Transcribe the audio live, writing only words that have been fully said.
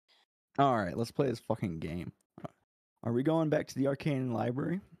All right, let's play this fucking game. Are we going back to the Arcane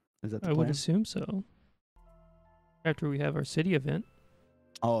library? Is that the I would plan? assume so. After we have our city event.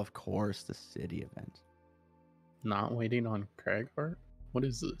 Oh, of course, the city event. Not waiting on Cragheart? What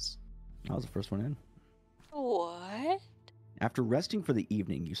is this? That was the first one in. What? After resting for the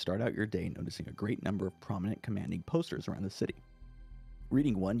evening, you start out your day noticing a great number of prominent commanding posters around the city.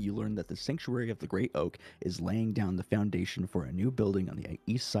 Reading one, you learn that the Sanctuary of the Great Oak is laying down the foundation for a new building on the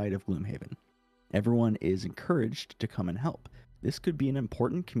east side of Gloomhaven. Everyone is encouraged to come and help. This could be an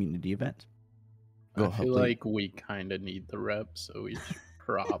important community event. I feel like we kind of need the rep, so we should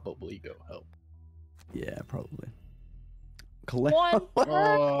probably go help. Yeah, probably. One perk point.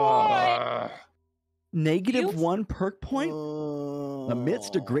 -1 perk point?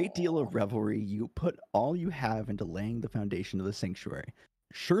 Amidst a great deal of revelry, you put all you have into laying the foundation of the sanctuary.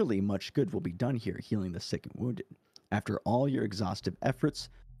 Surely much good will be done here, healing the sick and wounded. After all your exhaustive efforts,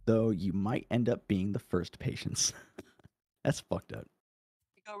 though, you might end up being the first patients. That's fucked up.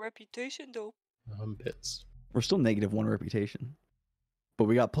 We got reputation though. I'm pissed. We're still -1 reputation. But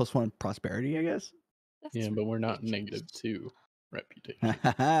we got +1 prosperity, I guess? That's Yeah, but we're not ridiculous. -2 reputation.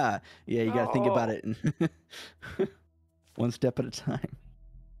 Yeah, you gotta think about Oh. it. One step at a time.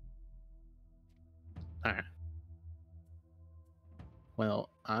 Alright. Well,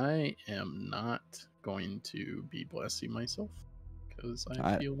 I am not going to be blessing myself because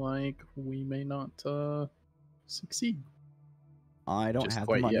I feel like we may not succeed. I don't Just have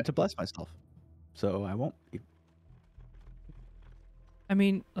the quite money yet. to bless myself, so I won't. I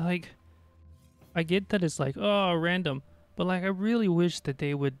mean, like, I get that it's like, oh, random. But, like, I really wish that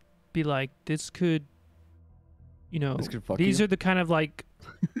they would be like, this could, you know, This could fuck these you. are the kind of, like,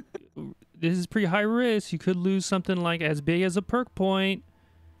 this is pretty high risk. You could lose something, like, as big as a perk point.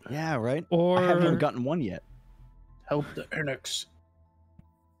 Yeah, right? Or I haven't even gotten one yet. Help the Ernix.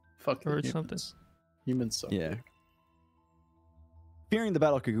 Fuck the Or humans. something. Humans suck. Yeah. Fearing the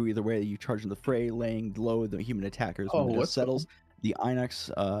battle could go either way, you charge in the fray, laying low the human attackers. When the dust settles, the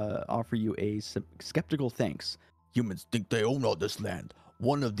Inox offer you a skeptical thanks. Humans think they own all this land.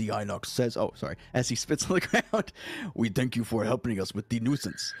 One of the Inox says, oh, sorry, as he spits on the ground, we thank you for helping us with the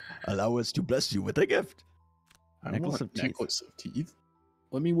nuisance. Allow us to bless you with a gift. Necklace of teeth.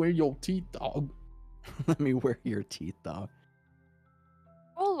 Let me wear your teeth, dog. Let me wear your teeth, dog.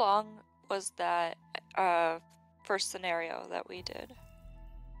 How long was that first scenario that we did?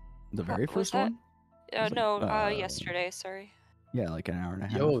 The very Was first that- one? It's like, No, yesterday, sorry. Yeah, like an hour and a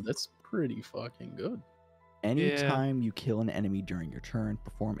half. Yo, that's pretty fucking good. Anytime you kill an enemy during your turn,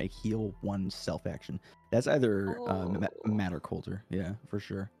 perform a heal 1 self action. That's either Matt or Coulter. Yeah, for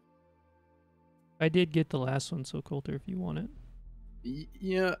sure. I did get the last one, so Coulter, if you want it.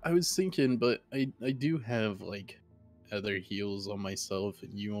 Yeah, I was thinking, but I do have like other heals on myself,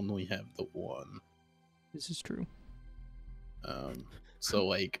 and you only have the one. This is true. So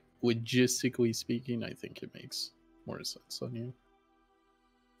like logistically speaking, I think it makes more sense on you.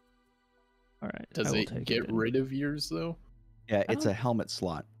 All right. Does it get rid of yours though? Yeah, it's a helmet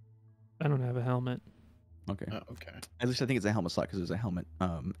slot. I don't have a helmet. Okay. Oh, okay. At least I think it's a helmet slot because there's a helmet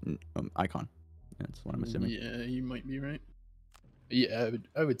icon. That's what I'm assuming. Yeah, you might be right. Yeah,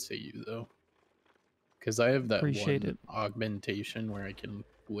 I would say you though, because I have that Appreciate one it. augmentation where I can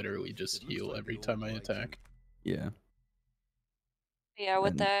literally just heal every time I attack. Yeah. Yeah,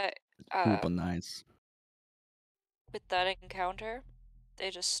 with And that Super nice. with that encounter, they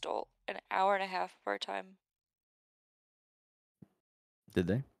just stole an hour and a half of our time. Did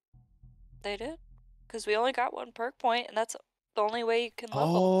they? They did, because we only got 1 perk point, and that's the only way you can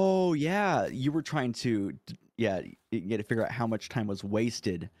level. Oh yeah, you were trying to you get to figure out how much time was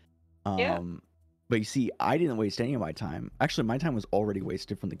wasted. Yeah. But you see, I didn't waste any of my time. Actually, my time was already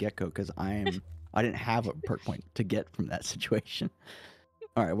wasted from the get-go because I didn't have a perk point to get from that situation.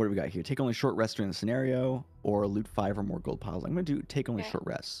 All right, what do we got here? Take only short rest during the scenario, or loot 5 or more gold piles. I'm gonna do take only short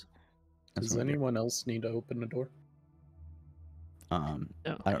rests. That's Does what I'm gonna anyone else need to open the door? do.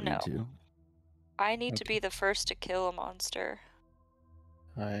 No. I don't No. need to. I need to be the first to kill a monster.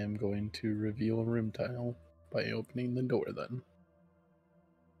 I am going to reveal a room tile by opening the door then.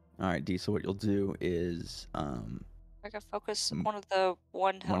 All right, D. So what you'll do is I can focus one of the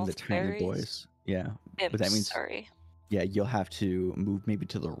one one of the health tiny berries. boys. Yeah, Imps, but that means sorry. yeah, you'll have to move maybe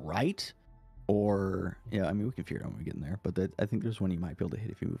to the right, or yeah, I mean we can figure it out when we get in there. But I think there's one you might be able to hit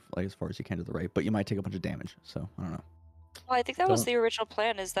if you move like as far as you can to the right, but you might take a bunch of damage. So I don't know. Well, I think that was the original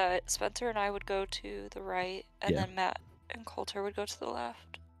plan, is that Spencer and I would go to the right, and Yeah. then Matt and Coulter would go to the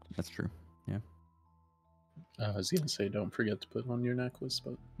left. That's true. Yeah. I was gonna say don't forget to put on your necklace,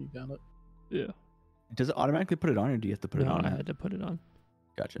 but you got it. Yeah. Does it automatically put it on, or do you have to put it No, on? I had to put it on.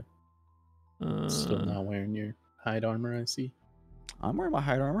 Gotcha. Still not wearing your hide armor, I see. I'm wearing my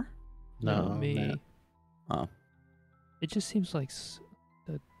hide armor. No, No, me. Matt. Oh. It just seems like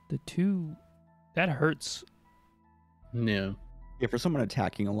the two that hurts. Yeah. Yeah, for someone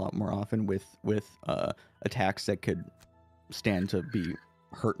attacking a lot more often with attacks that could stand to be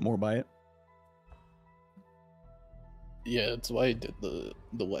hurt more by it. Yeah, that's why I did the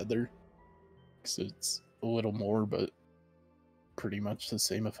leather. Because it's a little more, but pretty much the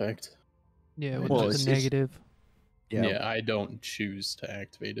same effect. Yeah, It with Well, the just- negative. Yeah. I don't choose to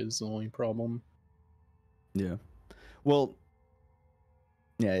activate it is the only problem. Yeah. Well,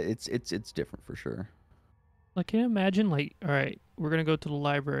 yeah, it's different for sure. Like, can you imagine? Like, all right, we're gonna go to the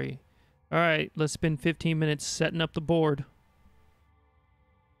library. All right, let's spend 15 minutes setting up the board.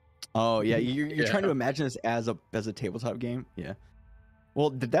 Oh yeah, you're trying to Yeah. imagine this as a tabletop game. Yeah. Well,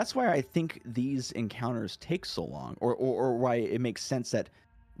 that's why I think these encounters take so long, or why it makes sense that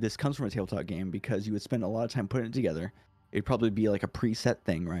this comes from a tabletop game, because you would spend a lot of time putting it together. It'd probably be like a preset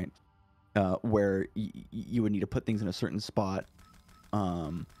thing, right? Where you would need to put things in a certain spot,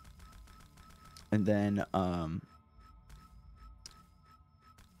 and then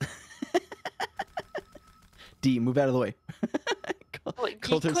D, move out of the way. Well, he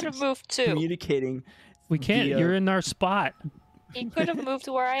Cultists could have moved too. communicating. We can't. via- You're in our spot. He could have moved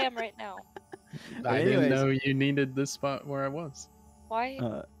to where I am right now. I anyways- didn't know you needed this spot where I was. Why?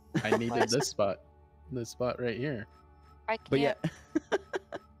 I needed this spot. This spot right here. I But can't yeah.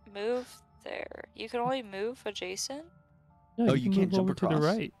 move there. You can only move adjacent. No, Oh, you you can can't move jump over to the across?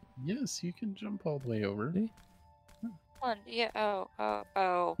 right. Yes, you can jump all the way over. See? Hold on. Yeah.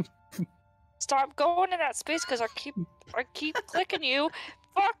 Oh. Stop going in that space because I keep clicking you.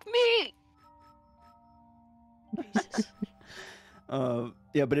 Fuck me. Jesus.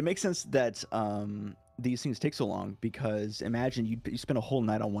 Yeah, but it makes sense that these things take so long, because imagine you spend a whole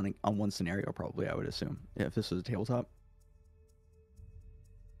night on one scenario, probably, I would assume, if this was a tabletop.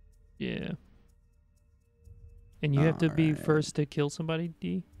 Yeah. And you have to be Alright. first to kill somebody,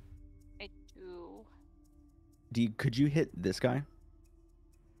 D? I do. Could you hit this guy?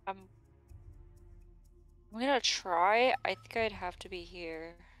 I'm gonna try. I think I'd have to be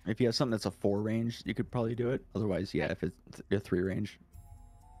here. If you have something that's a 4 range, you could probably do it. Otherwise, yeah, if it's a 3 range.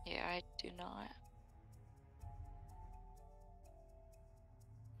 Yeah, I do not.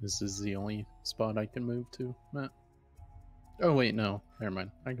 This is the only spot I can move to, Matt. Oh wait, no. Never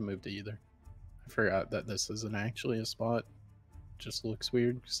mind. I can move to either. I forgot that this isn't actually a spot. Just looks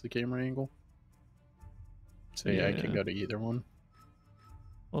weird because the camera angle. So yeah, I can Yeah. go to either one.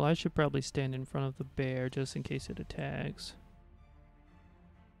 Well, I should probably stand in front of the bear just in case it attacks.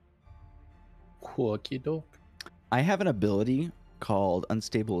 Quirky doke. I have an ability called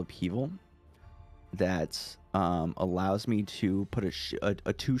Unstable Upheaval that allows me to put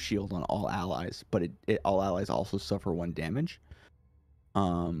a 2 shield on all allies, but all allies also suffer 1 damage.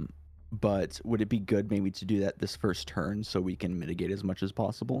 But would it be good maybe to do that this first turn so we can mitigate as much as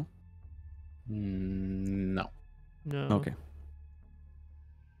possible? No. No. Okay.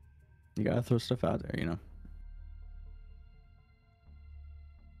 You gotta throw stuff out there, you know.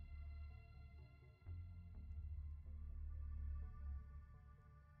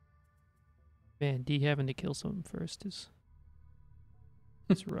 Man, D having to kill someone first is...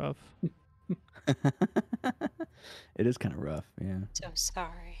 It's rough. It is kind of rough, yeah. So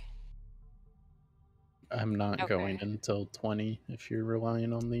sorry. I'm not going Okay. until 20 if you're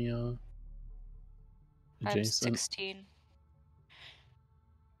relying on the I'm adjacent. 16.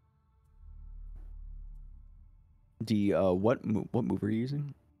 What move are you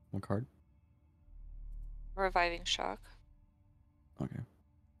using? What card? Reviving shock. Okay,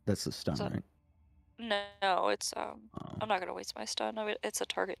 that's the stun, So- right? No, it's Oh, I'm not gonna waste my stun. It's a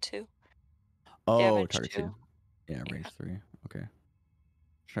target 2. oh, damage target 2. too. Yeah, Yeah. range 3. Okay.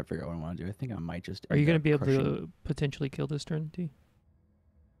 Trying to figure out what I want to do. I think I might just. Are you end going to up be able crushing- to potentially kill this turn, D?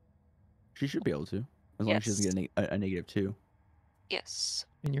 She should be able to, as long as she doesn't Yes. get a negative 2. Yes.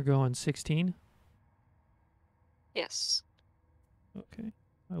 And you're going 16? Yes. Okay.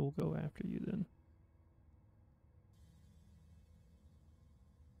 I will go after you then.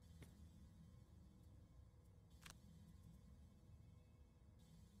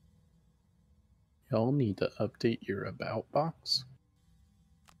 Y'all need to update your about box.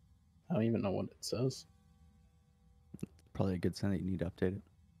 I don't even know what it says. Probably a good sign that you need to update it.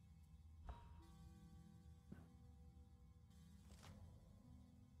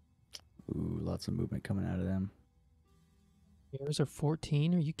 Ooh, lots of movement coming out of them. Bears are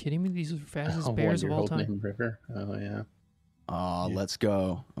 14? Are you kidding me? These are the fastest Oh, bears of all Wonderhold time. Named River. Oh yeah. Oh, Yeah. let's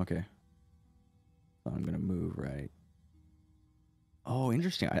go. Okay. So I'm gonna move right. Oh,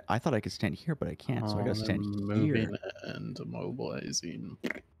 interesting. I thought I could stand here, but I can't, so I gotta they're stand moving here. and immobilizing.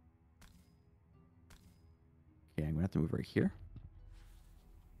 Okay, I'm gonna have to move right here.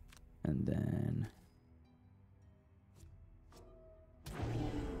 And then...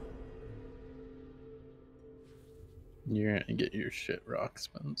 You're gonna get your shit rock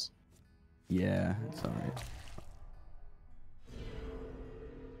spins. Yeah, it's alright.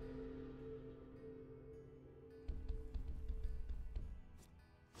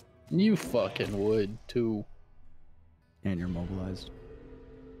 You fucking would too. And you're mobilized.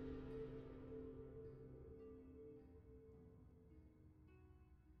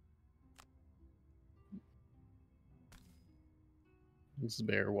 This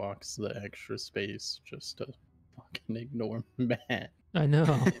bear walks the extra space just to fucking ignore Matt. I know.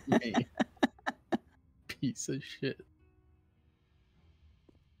 Me. Piece of shit.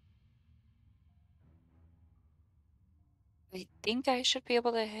 I think I should be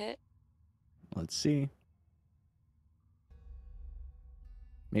able to hit. Let's see.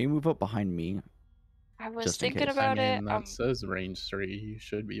 Maybe move up behind me. I was Just in thinking case. about I it. mean, that says range 3. You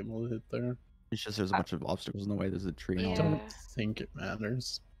should be able to hit there. It's just there's a bunch of obstacles in the way. There's a tree and all I that. don't think it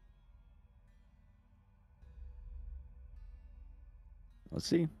matters. Let's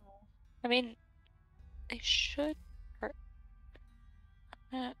see. I mean, they should.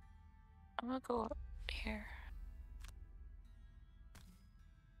 I'm gonna go up here.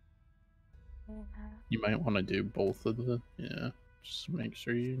 You might want to do both of the. Yeah, just make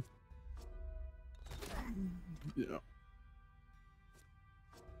sure you. Yeah.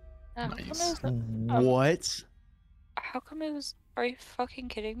 Nice. What? How come it was? Are you fucking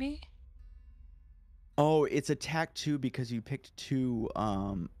kidding me? Oh, it's attack 2 because you picked 2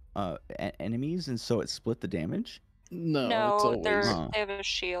 enemies, and so it split the damage. No, it's No, always. they have a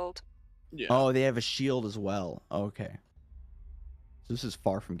shield. Yeah. Oh, they have a shield as well. Okay. So this is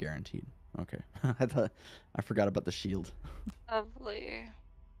far from guaranteed. Okay. I forgot about the shield. Lovely.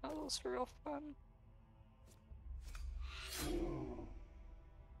 That was real fun.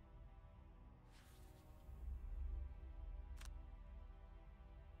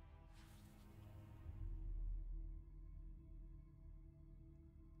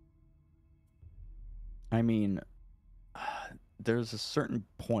 I mean, there's a certain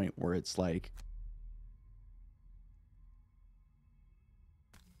point where it's like,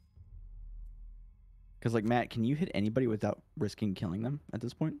 because like Matt, can you hit anybody without risking killing them at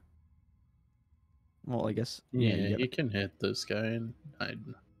this point? Well, I guess Yeah, you you can hit this guy, and I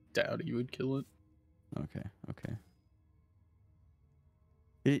doubt he would kill it. Okay, okay.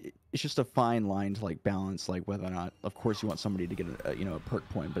 It's just a fine line to like balance, like whether or not, of course, you want somebody to get a perk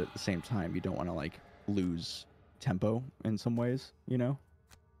point, but at the same time, you don't want to like lose tempo in some ways.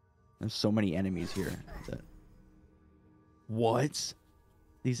 There's so many enemies here that. What?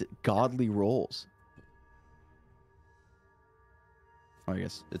 These godly rolls. Oh, I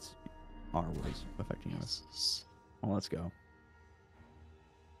guess it's our words affecting us. Well, let's go.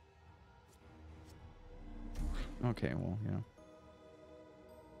 Okay, well,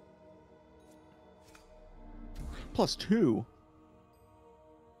 +2.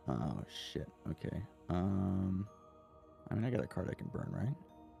 Oh shit. Okay. I mean, I got a card I can burn, right?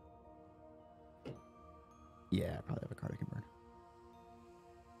 Yeah, I probably have a card I can burn.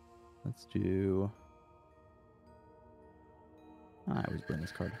 Let's do. I always burn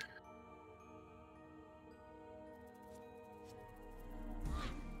this card.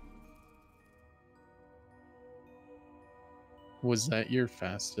 Was that your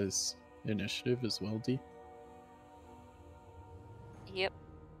fastest initiative as well, D? Yep.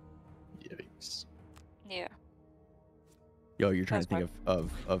 Yikes. Yeah. Yo, you're trying to That's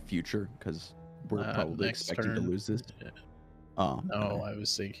think of future because we're probably next expecting to turn. lose this. Yeah. Oh No, okay. I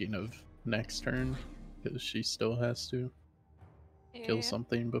was thinking of next turn because she still has to kill Yeah.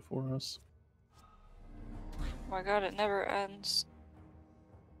 something before us. Oh my god, it never ends.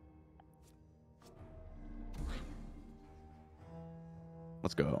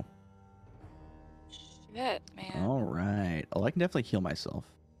 Let's go. Shit, man. All right. Oh, I can definitely heal myself.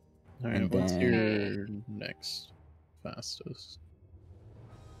 All right, And what's then- your next fastest?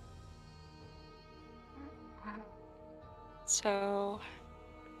 So,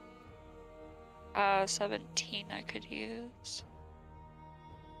 17 I could use.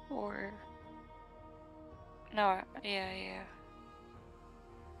 Or, no, yeah.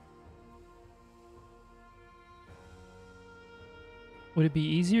 Would it be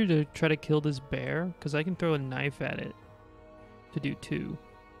easier to try to kill this bear? Because I can throw a knife at it to do 2.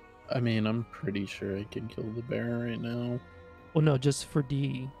 I mean, I'm pretty sure I can kill the bear right now. Well, no, just for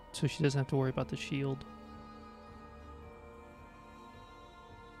D, so she doesn't have to worry about the shield.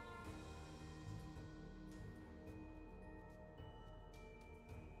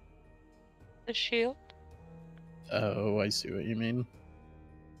 The shield. Oh, I see what you mean.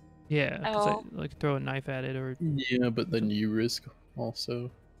 Yeah, because I Oh. like throw a knife at it or Yeah, but then you risk also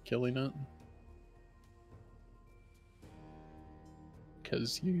killing it.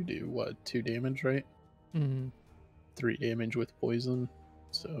 Because you do, what, 2 damage, right? 3 damage with poison.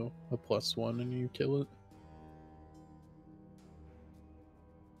 So a +1 and you kill it.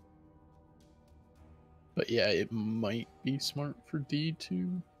 But yeah, it might be smart for D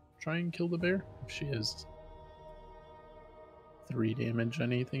to try and kill the bear if she has 3 damage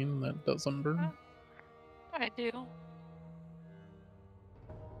anything that doesn't burn. I do.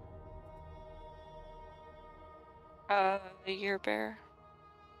 Your bear.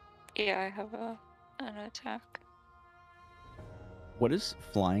 Yeah, I have an attack. What does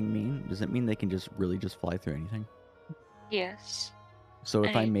flying mean? Does it mean they can just really just fly through anything? Yes. So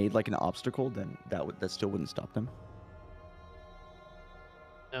if I made like an obstacle, then that still wouldn't stop them.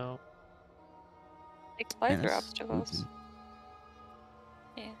 no. They fly Man, through that's obstacles. stupid.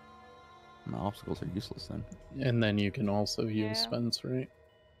 Yeah. My obstacles are useless then. And then you can also heal Yeah. Spence, right?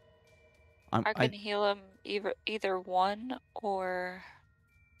 I can heal him either 1 or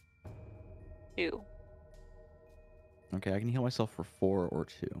 2. Okay, I can heal myself for 4 or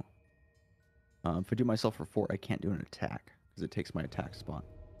 2. If I do myself for 4, I can't do an attack because it takes my attack spot.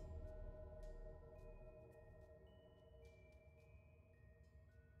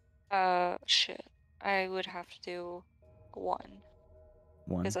 Shit. I would have to do 1.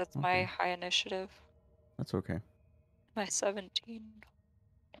 1. Because that's my high initiative. That's okay. My 17.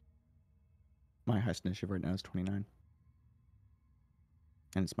 My highest initiative right now is 29.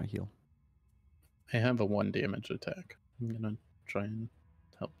 And it's my heal. I have a 1 damage attack. I'm gonna try and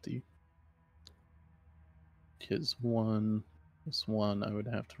help D. Because 1 plus 1, I would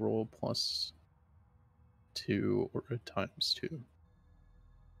have to roll +2 or a ×2.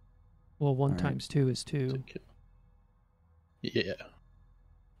 Well, 1 All right. times 2 is 2. To kill. Yeah.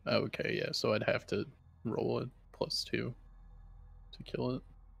 Okay, yeah, so I'd have to roll a +2 to kill it.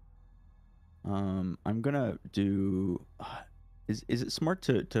 I'm gonna do. Is it smart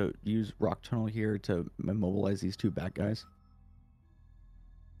to use rock tunnel here to immobilize these 2 bad guys?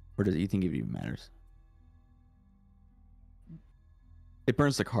 Or does you think it even matters? It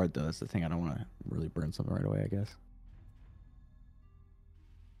burns the card though. That's the thing. I don't want to really burn something right away. I guess.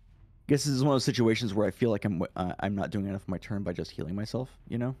 Guess this is one of those situations where I feel like I'm not doing enough of my turn by just healing myself.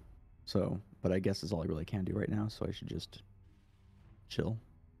 You know. So, but I guess is all I really can do right now. So I should just chill.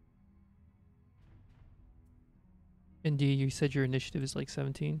 And D, you said your initiative is like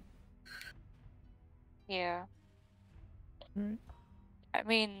 17? Yeah. Alright. I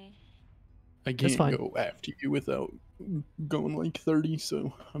mean... I can't go after you without going like 30,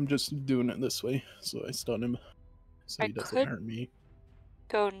 so I'm just doing it this way. So I stun him, so he doesn't hurt me.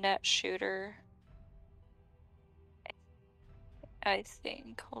 Go net shooter. I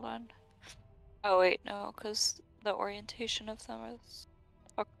think. Hold on. Oh wait, no, because the orientation of them is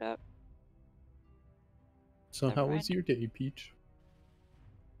fucked up. So how was your day, Peach?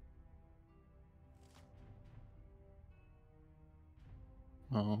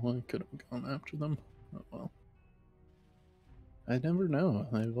 Oh, I could have gone after them. Oh well. I never know.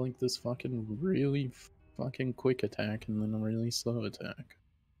 I have like this fucking really fucking quick attack and then a really slow attack.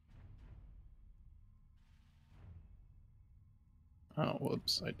 Oh,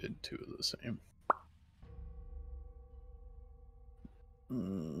 whoops. I did 2 of the same.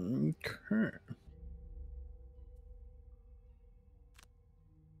 Okay.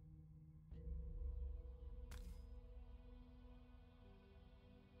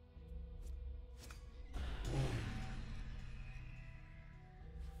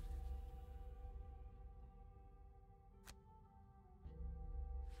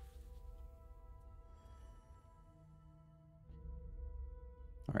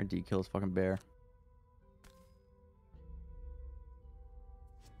 All right, D kills fucking bear.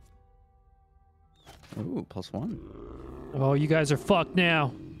 Ooh, +1. Oh, you guys are fucked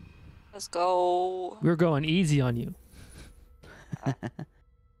now. Let's go. We're going easy on you. I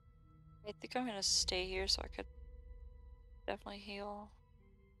think I'm gonna stay here so I could definitely heal.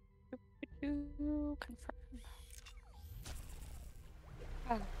 Confirm.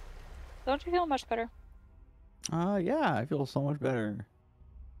 Oh. Don't you feel much better? Yeah, I feel so much better.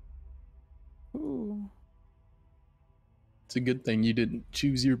 Ooh. It's a good thing you didn't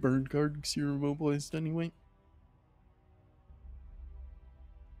choose your burn card because you're immobilized anyway.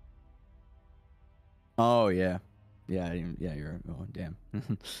 Oh yeah, yeah, yeah. You're oh damn.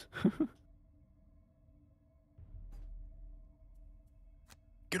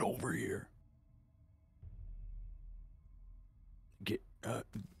 Get over here.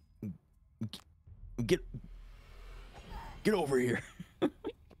 Get over here.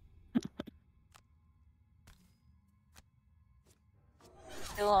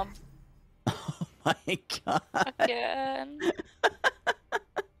 Kill him. Oh my god. Again.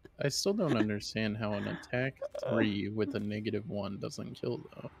 I still don't understand how an attack 3 with a -1 doesn't kill,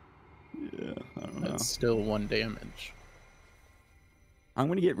 though. Yeah, I don't know. That's still 1 damage. I'm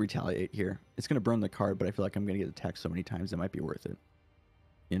going to get retaliate here. It's going to burn the card, but I feel like I'm going to get attacked so many times it might be worth it.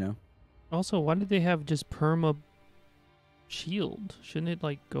 You know? Also, why did they have just perma shield? Shouldn't it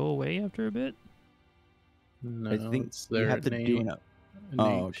like go away after a bit? No, I think it's you their have to do innate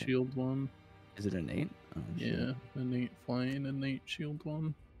okay. shield one. Is it innate? Oh, shit. Yeah, innate flying, innate shield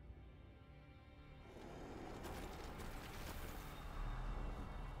one.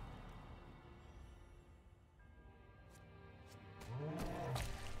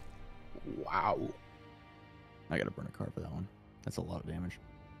 Wow. I got to burn a card for that one. That's a lot of damage.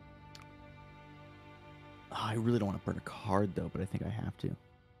 Oh, I really don't want to burn a card though, but I think I have to.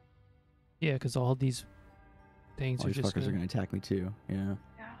 Yeah, because all these things All are these just fuckers are going to attack me too. Yeah.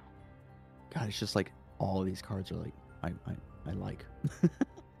 Yeah. God, it's just like all of these cards are like I like.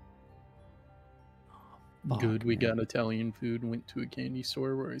 Oh, Good, fuck, we man. got Italian food, went to a candy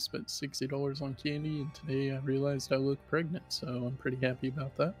store where I spent $60 on candy, and today I realized I look pregnant, so I'm pretty happy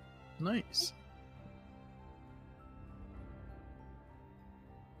about that. Nice.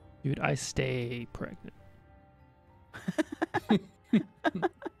 Dude, I stay pregnant.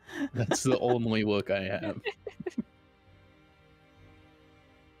 That's the only look I have.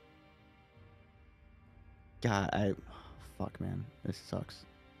 God, fuck, man, this sucks.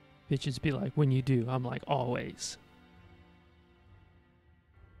 Bitches be like, when you do, I'm like, always.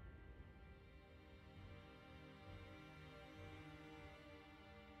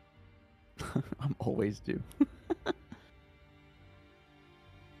 I'm always due.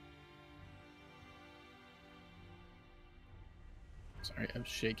 Sorry, I was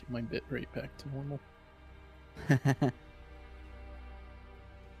shaking my bit rate back to normal.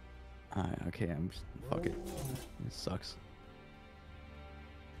 Okay, I'm just, fuck it. This sucks.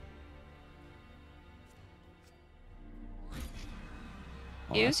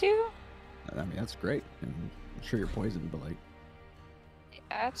 Oh, Use you? I mean, that's great. I'm sure you're poisoned, but like,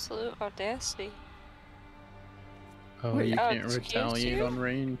 Absolute audacity. Oh, Wait, you oh, can't excuse retaliate you? on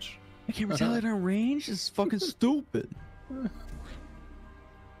range. I can't retaliate on range. This is fucking stupid.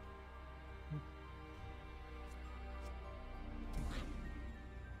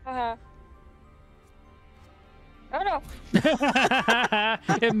 Oh no!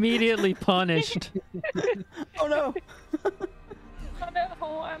 Immediately punished. Oh no! Oh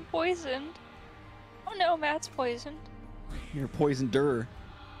no! I'm poisoned. Oh no! Matt's poisoned. You're poisoned.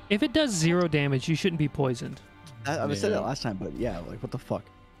 If it does 0 damage, you shouldn't be poisoned. I said Yeah. that last time, but yeah, like, what the fuck?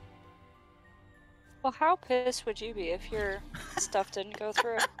 Well, how pissed would you be if your stuff didn't go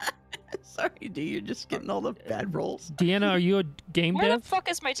through? Sorry, dude, you're just getting all the bad rolls. Deanna, are you a game Where the dev? fuck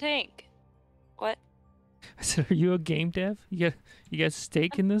is my tank? What? I said, are you a game dev? You got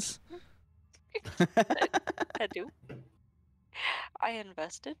stake in this? I do. I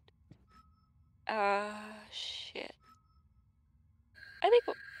invested. Shit. I think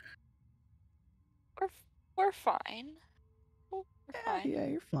we're fine. We're fine. Yeah,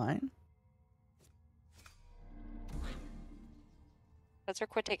 you're fine. Let's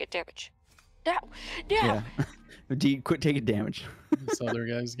quit taking damage. No! No! Yeah. D, quit taking damage. This other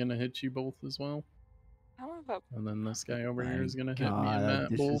guy's gonna hit you both as well. I don't know And then this guy over here My is gonna hit me God, and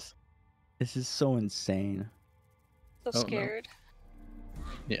Matt both. This is so insane. I'm so Oh, no. scared.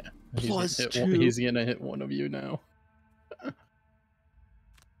 Yeah. Plus He's gonna hit one of you now.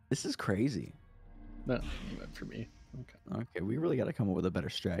 This is crazy. No, you meant for me. Okay. Okay, we really got to come up with a better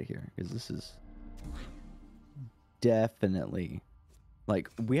strat here, because this is definitely, like,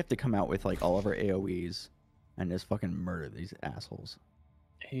 we have to come out with like all of our AoEs and just fucking murder these assholes.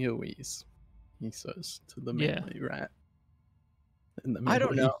 AoEs, he says to the Yeah. melee rat. And the I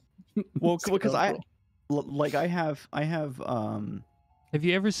don't melee know. Well, because I scoundrel. Have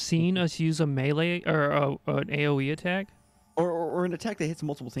you ever seen us use a melee or an AoE attack? or an attack that hits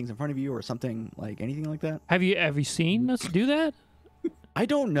multiple things in front of you or something, like anything like that. Have you seen us do that? I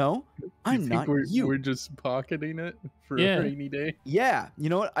don't know. I'm You think not we're, you. We're just pocketing it for Yeah. a rainy day. Yeah, you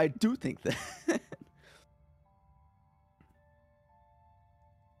know what? I do think that.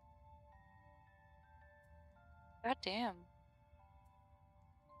 God damn.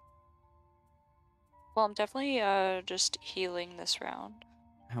 Well, I'm definitely just healing this round.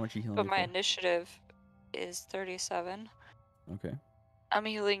 How much are you healing? But me my for? initiative is 37. Okay. I'm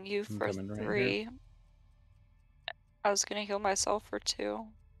healing you I'm for coming right here. 3. I was gonna heal myself for 2.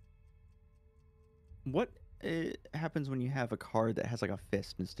 What happens when you have a card that has like a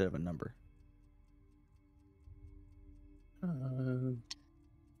fist instead of a number?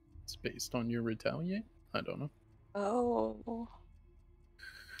 It's based on your retaliate? I don't know. Oh.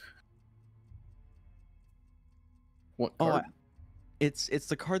 What Oh, card? it's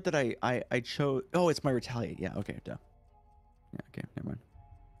the card that I chose. Oh, it's my retaliate. Yeah. Okay. Duh. Yeah. Okay. Never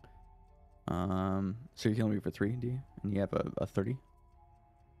mind. So you're healing me for 3, do you? And you have a 30?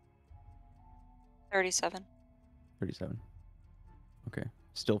 37. 37. Okay.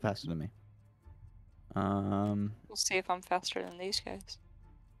 Still faster than me. We'll see if I'm faster than these guys.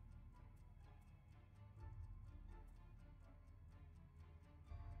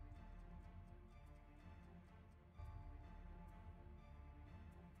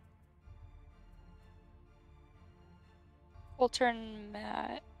 Walter and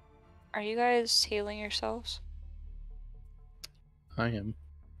Matt, are you guys healing yourselves? I am.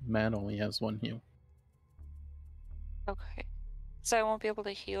 Matt only has 1 heal. Okay. So I won't be able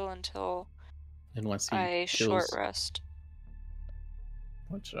to heal until Unless he I kills, short rest.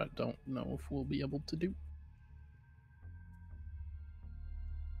 which I don't know if we'll be able to do.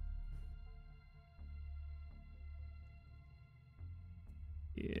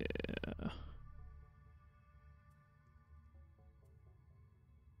 Yeah.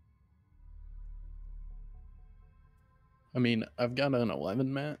 I mean, I've got an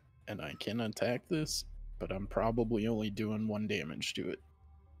 11 Matt, and I can attack this, but I'm probably only doing 1 damage to it.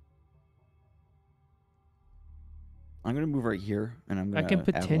 I'm gonna move right here, and I'm I gonna can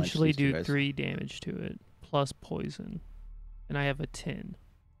avalanche potentially these two do guys. 3 damage to it, plus poison. And I have a 10.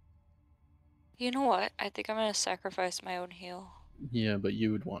 You know what? I think I'm gonna sacrifice my own heal. Yeah, but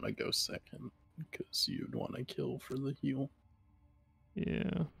you would want to go second, because you'd want to kill for the heal.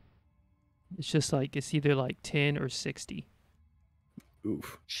 Yeah. It's just like, it's either like 10 or 60.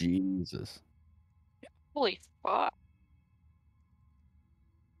 Oof. Jesus. Holy fuck.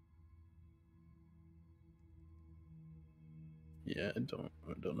 Yeah, I don't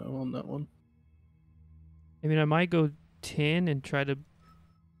know on that one. I mean, I might go 10 and try to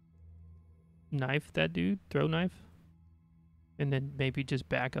knife that dude, throw knife, and then maybe just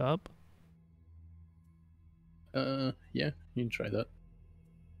back up. Yeah, you can try that.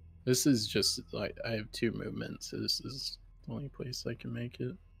 This is just like I have 2 movements, so this is the only place I can make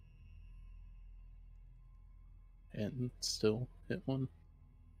it. And still hit 1.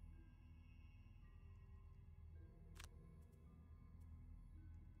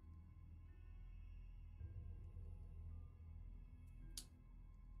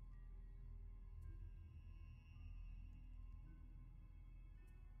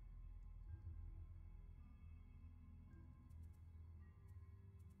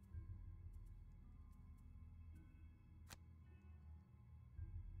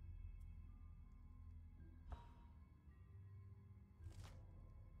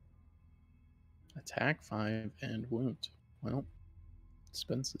 Attack 5 and wound. Well,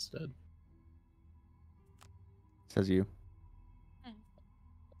 Spence is dead. Says you.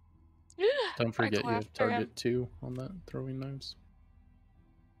 Don't forget go you have after him. target 2 on that throwing knives.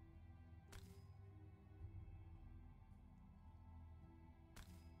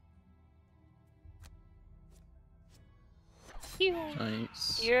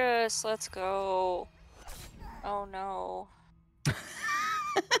 Nice. Yes, let's go. Oh no.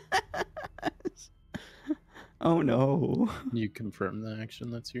 Oh no. You confirm the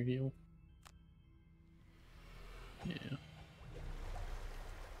action, that's your heal. Yeah.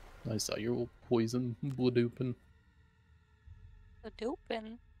 I saw your poison blood open. The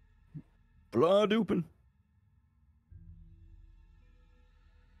dopin. Blood open.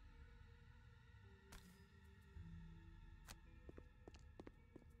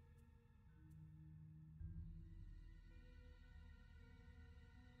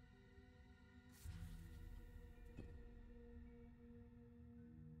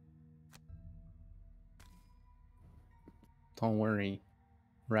 Don't worry.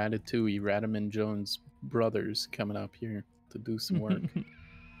 Ratatouille, Radaman Jones brothers coming up here to do some work.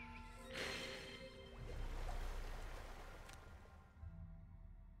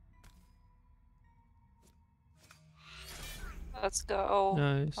 Let's go.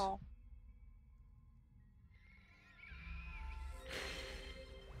 Nice. Oh.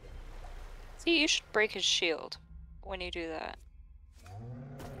 See, you should break his shield when you do that.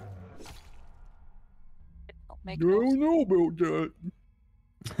 It don't make no sense. know about that.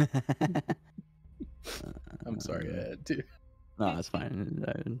 I'm sorry, I had to. No, it's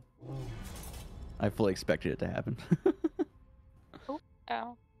fine. I fully expected it to happen. Oh.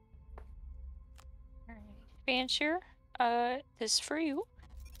 Alright. Fansher, this is for you.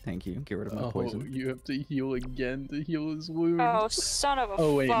 Thank you. Get rid of my Oh, poison. you have to heal again to heal his wound. Oh, son of a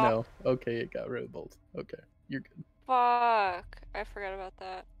Oh wait, fuck. no. Okay, it got rid of both. Okay, you're good. Fuck. I forgot about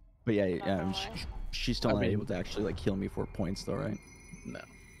that. But yeah, I'm not gonna lie. she's still I not mean- able to actually like heal me for points though, right? No.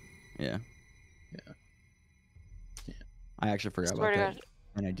 Yeah. Yeah. I actually forgot Swear about to that, God.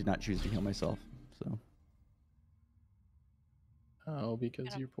 and I did not choose to heal myself. So Oh, because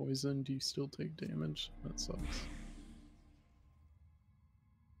Yeah. you're poisoned, you still take damage. That sucks.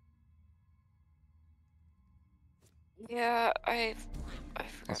 Yeah, I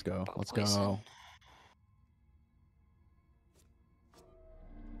forgot let's go. about Let's poison. go.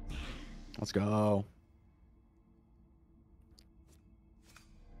 Let's go.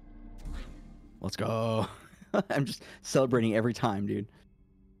 Let's go. I'm just celebrating every time, dude.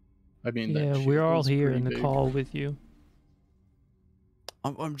 I mean, Yeah, that we're shield all was here pretty in the big. call with you.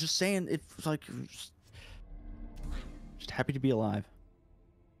 I'm just saying, it's like just happy to be alive.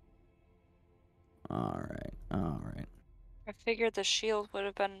 All right, all right. I figured the shield would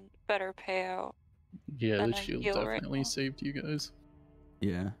have been better payout. Yeah, than the a shield heal right definitely now. saved you guys.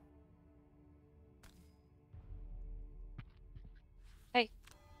 Yeah.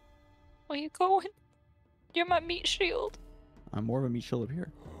 Where you going? You're my meat shield. I'm more of a meat shield up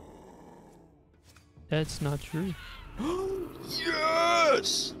here. That's not true.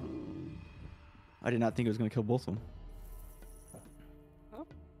 Yes! I did not think it was going to kill both of them.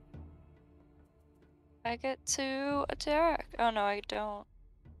 I get to attack. Oh no, I don't.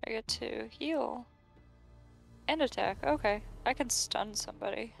 I get to heal. And attack. Okay. I can stun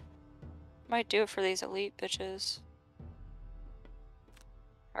somebody. Might do it for these elite bitches.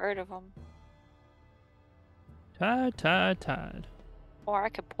 Heard of them. Tide. Or I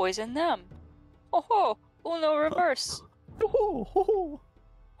could poison them. Oh ho! Uno reverse.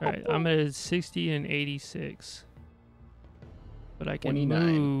 Alright, I'm at 60 and 86. But I can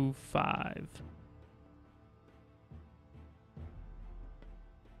 29. move 5.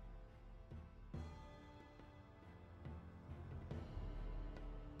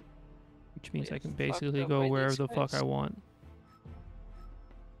 Which means I We've can fucked basically up go by wherever these the fuck I guys. want.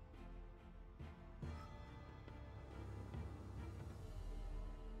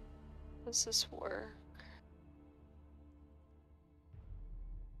 Does this work?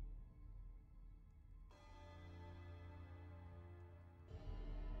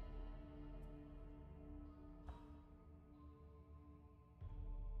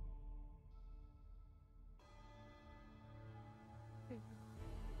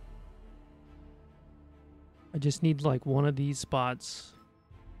 I just need like one of these spots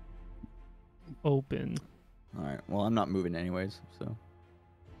open. All right. Well, I'm not moving anyways, so.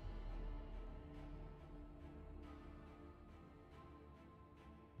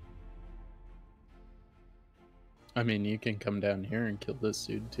 I mean, you can come down here and kill this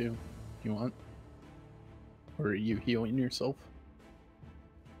dude too, if you want. Or are you healing yourself?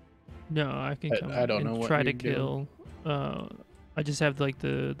 No, I can come I don't and know what try to you're doing. kill. I just have like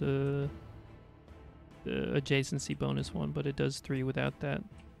the adjacency bonus one, but it does 3 without that.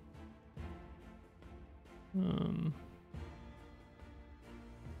 No.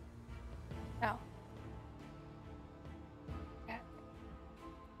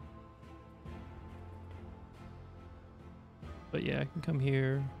 But yeah, I can come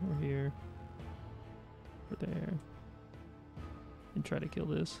here or here or there and try to kill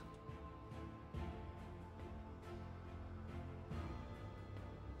this.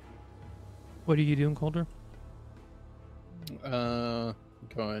 What are you doing, Calder?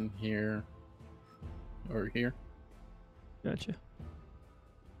 Going here or here. Gotcha.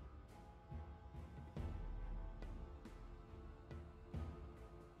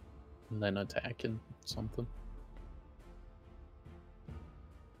 And then attacking something.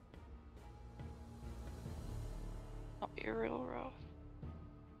 That'll be real rough.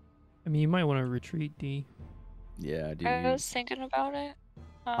 I mean, you might want to retreat, D. Yeah, dude. I was thinking about it.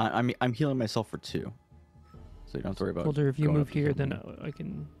 I'm healing myself for 2. So you don't have to worry about Calder, if you going move up to here, heal then me. I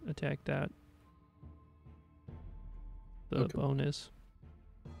can attack that. The Okay. bonus.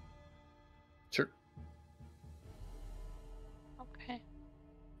 Sure. Okay.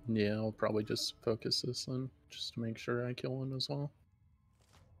 Yeah, I'll probably just focus this then, just to make sure I kill him as well.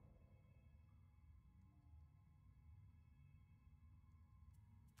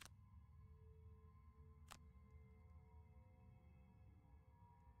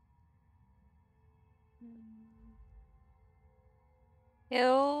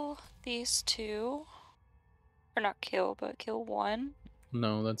 Kill these two. Or not kill, but kill one.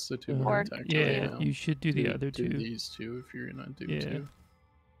 No, that's the two Uh, we're Or attacking yeah, right now. you should do the other do two. these two if you're gonna do Yeah. 2.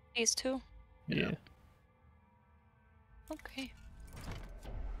 These two. Yeah. Okay.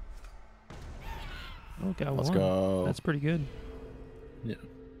 Oh, got Let's one. go. That's pretty good. Yeah.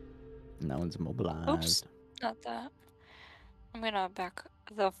 And that one's immobilized. Oops, not that. I'm gonna back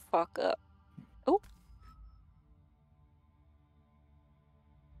the fuck up. Oh,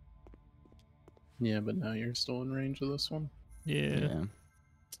 Yeah, but now you're still in range of this one. Yeah.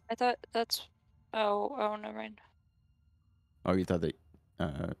 I thought that's. Oh, never mind. Oh, you thought that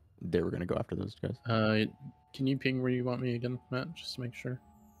they were gonna go after those guys? Can you ping where you want me again, Matt? Just to make sure.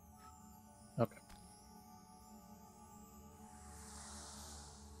 Okay.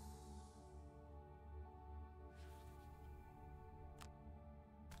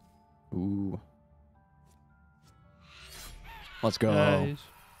 Ooh. Let's go. Nice.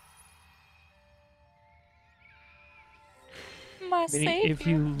 My Meaning, if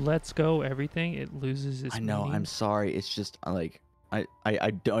you savior. let's go everything, it loses its I know. meaning. I'm sorry. It's just like I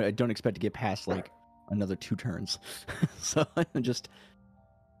don't expect to get past like another 2 turns. So I'm just.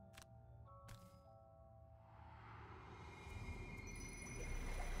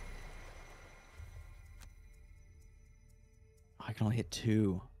 I can only hit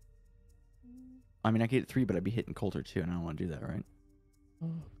 2. I mean, I could hit 3, but I'd be hitting Coulter too, and I don't want to do that, right? Oh,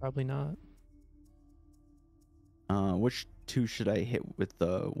 probably not. Which 2 should I hit with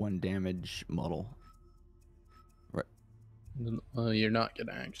the 1 damage model? Right. You're not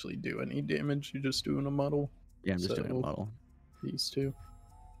gonna actually do any damage. You're just doing a muddle. Yeah, I'm just doing a model. These 2.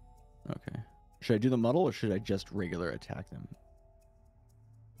 Okay. Should I do the muddle or should I just regular attack them?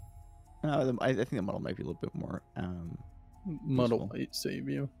 I think the muddle might be a little bit more. Muddle useful. might save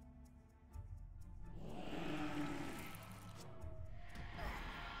you.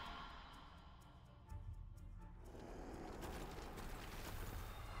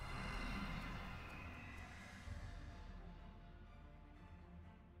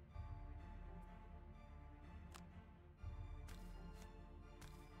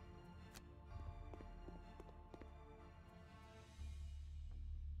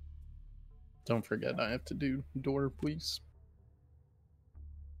 Don't forget, I have to do door, please.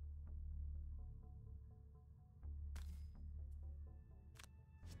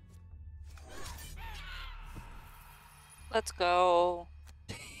 Let's go.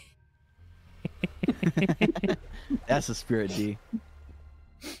 That's the spirit, D.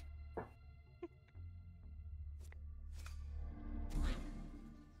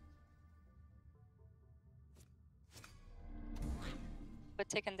 But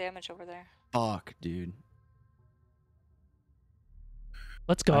taking damage over there. Fuck, dude.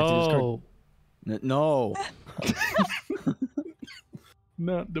 Let's I have to discard- go. No.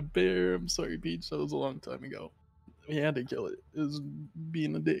 Not the bear. I'm sorry, Peach. That was a long time ago. We had to kill it. It was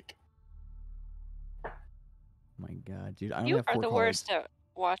being a dick. My God, dude. I only You have are 4 the cards. worst at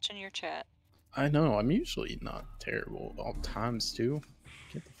watching your chat. I know. I'm usually not terrible all times, too.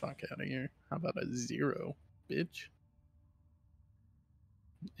 Get the fuck out of here. How about a 0, bitch?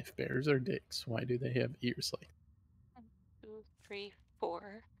 If bears are dicks, why do they have ears like 1, 2, 3,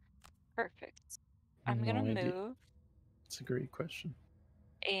 4. Perfect. I'm No gonna idea. move It's a great question.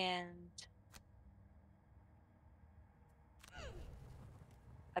 and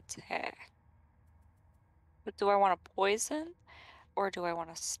attack. But do I want to poison or do I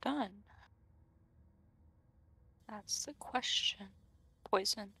want to stun? That's the question.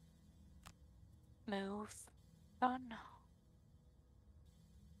 Poison. Move. Stun.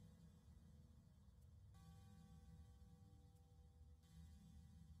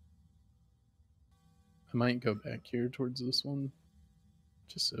 I might go back here towards this one,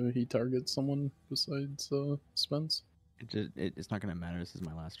 just so he targets someone besides Spence. It's not gonna matter. This is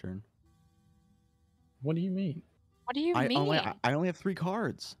my last turn. What do you mean? What do you I mean? only have 3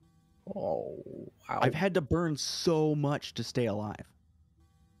 cards. Oh, wow. I've had to burn so much to stay alive.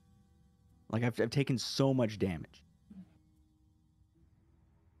 Like I've taken so much damage.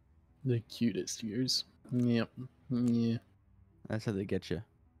 The cutest ears. Yep. Yeah. That's how they get you.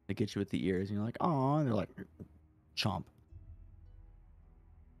 They get you with the ears, and you're like, "Oh," and they're like, "Chomp."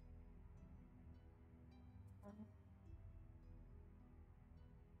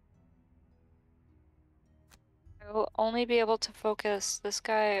 I will only be able to focus this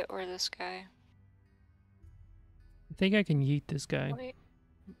guy or this guy. I think I can yeet this guy. Wait.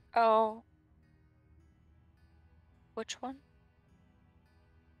 Oh. Which one?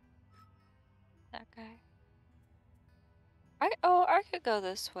 That guy. I could go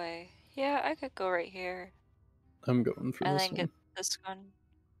this way. Yeah, I could go right here. I'm going for And this then one. get this one.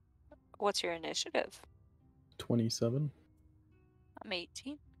 What's your initiative? 27. I'm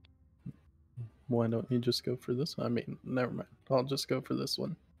 18. Why don't you just go for this one? I mean, never mind. I'll just go for this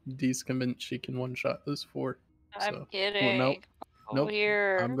one. Dee's convinced she can one-shot this 4. I'm So, kidding. well, nope. Oh, Nope.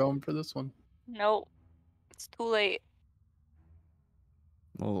 here. I'm going for this one. Nope. It's too late.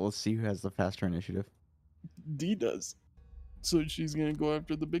 Well, let's see who has the faster initiative. D does. So she's gonna go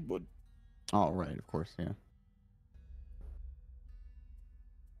after the big one. Oh, right, of course, yeah.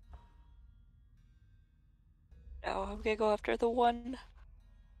 No, I'm gonna go after the one.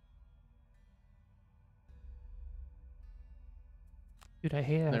 Dude, I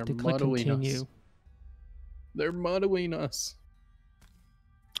hate I They're have to click muddling continue. us. They're muddling us.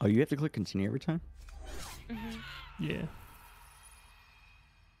 Oh, you have to click continue every time? Yeah.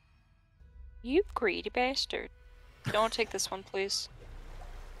 You greedy bastard. Don't take this one, please.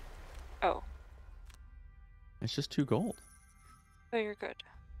 Oh. It's just 2 gold. Oh, you're good.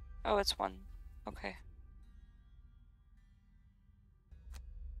 Oh, it's 1. Okay.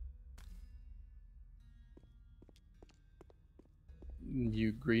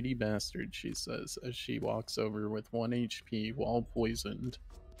 You greedy bastard, she says, as she walks over with 1 HP while poisoned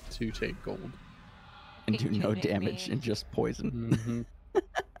to take gold. And do no kidding damage me? and just poison.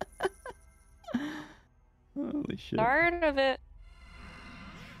 Holy shit. Tired of it.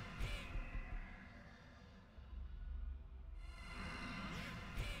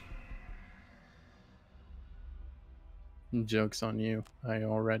 Joke's on you. I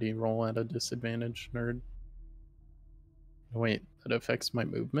already roll at a disadvantage, nerd. Wait, that affects my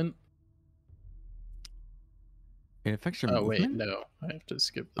movement? It affects your Oh, movement? wait, no. I have to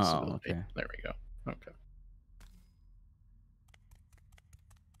skip this Oh, ability. okay. There we go. Okay.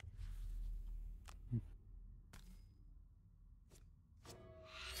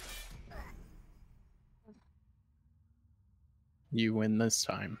 You win this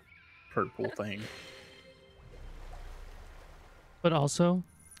time, purple thing. But also,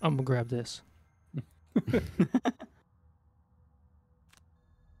 I'm gonna grab this.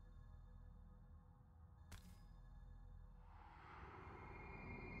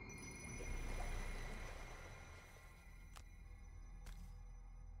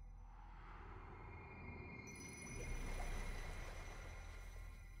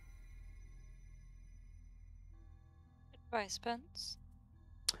 Goodbye, Spence.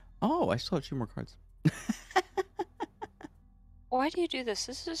 Oh, I still have 2 more cards. Why do you do this?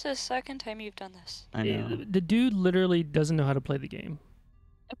 This is the second time you've done this. I know. The dude literally doesn't know how to play the game.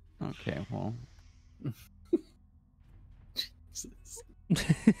 Okay, well.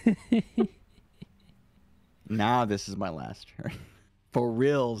 Now this is my last turn. For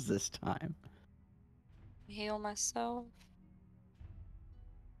reals this time. Heal myself.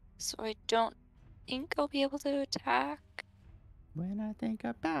 So I don't think I'll be able to attack. When I think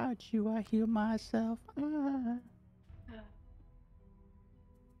about you, I heal myself.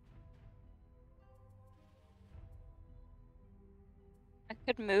 I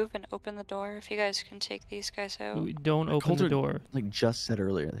could move and open the door if you guys can take these guys out. We don't open the Coulter, door. like, just said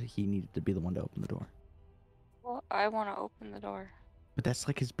earlier that he needed to be the one to open the door. Well, I want to open the door. But that's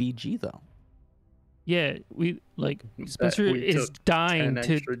like his BG, though. Yeah, we like Bet Spencer we is took dying 10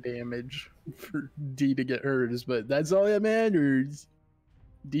 to. extra damage for D to get hers, but that's all that matters.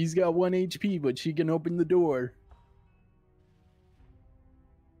 D's got 1 HP, but she can open the door.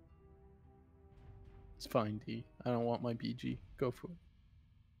 It's fine, D. I don't want my BG. Go for it.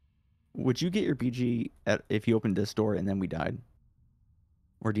 Would you get your BG if you opened this door and then we died?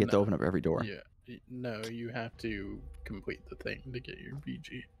 Or do you have to No. open up every door? Yeah. No, you have to complete the thing to get your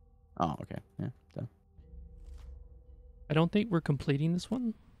BG. Oh, okay. Yeah. So. I don't think we're completing this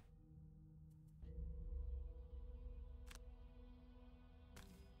one.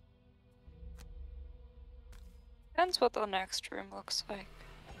 Depends what the next room looks like.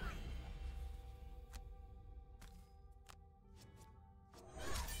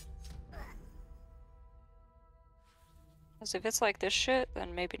 Because if it's like this shit,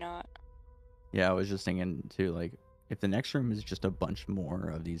 then maybe not. Yeah, I was just thinking, too, like, if the next room is just a bunch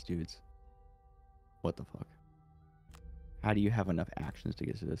more of these dudes, what the fuck? How do you have enough actions to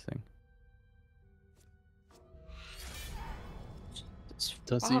get to this thing? It's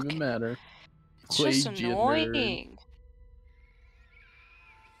Doesn't even matter. It's just Played you, nerd. annoying.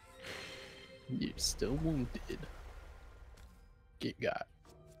 You're still wounded. Get got.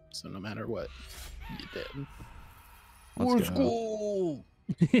 So no matter what, you dead. Let's go. School!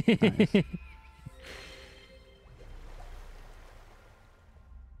 Nice.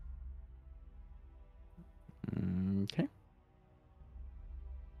 Okay.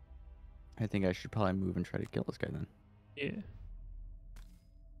 I think I should probably move and try to kill this guy then. Yeah.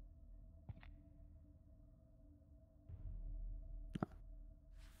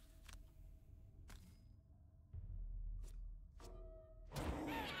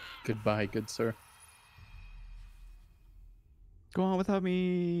 Goodbye, good sir. Go on without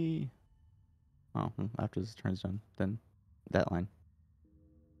me. Oh, well, after this turn's done, then that line.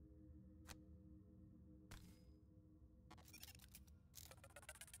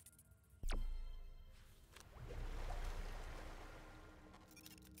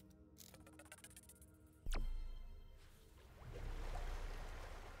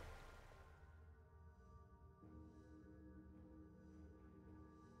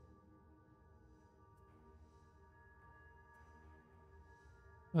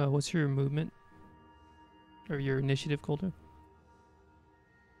 What's your movement? Or your initiative, Colder?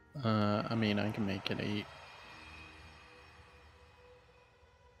 I mean, I can make it 8.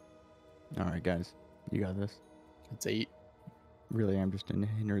 All right, guys, you got this. It's 8. Really, I'm just into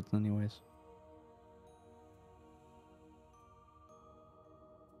nerds anyways.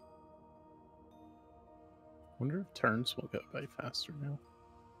 Wonder if turns will go by faster now.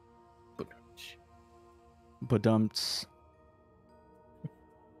 But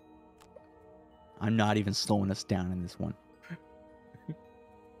I'm not even slowing us down in this one.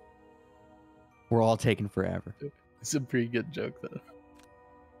 We're all taking forever. It's a pretty good joke, though.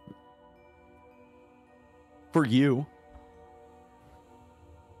 For you.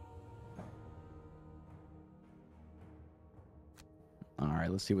 All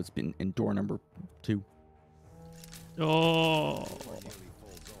right, let's see what's been in door number 2. Oh,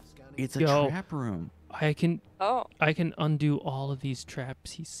 It's a Yo. trap room. I can Oh, undo all of these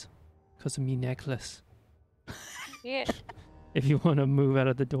trapsies because of me necklace. yeah. If you want to move out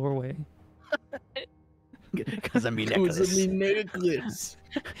of the doorway. Because of me Because necklace. of me necklace.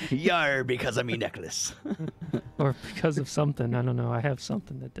 Yar, because of me necklace. Or because of something. I don't know. I have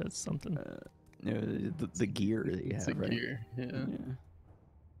something that does something. The gear that you It's have, a right? gear, yeah.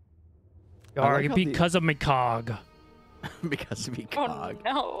 I like Or how because of my cog. because of me Oh cog.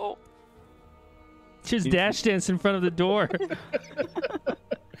 no. Just dash dance in front of the door.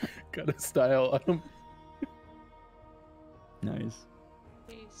 Got a style on him. Nice.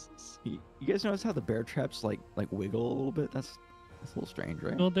 Jesus. You guys notice how the bear traps like wiggle a little bit? That's a little strange,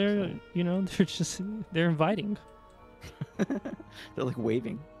 right? Well, they're, they're inviting. They're like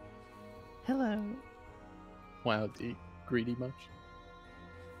waving. Hello. Wow, D. Greedy much?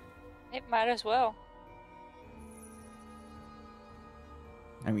 It might as well.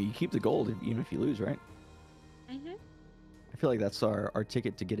 I mean, you keep the gold even if you lose, right? Mhm. I feel like that's our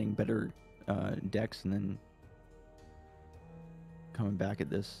ticket to getting better decks and then coming back at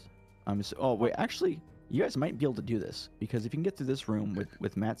this. Oh wait, actually, you guys might be able to do this because if you can get through this room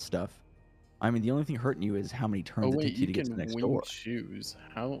with Matt's stuff, I mean, the only thing hurting you is how many turns Oh it wait, takes you you to get to can the next wing door. shoes.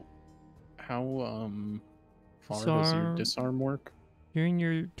 How far does your Disarm. disarm work? During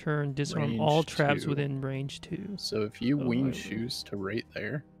your turn, disarm all Range traps 2. within range 2. So if you Oh, wing wait. shoes to right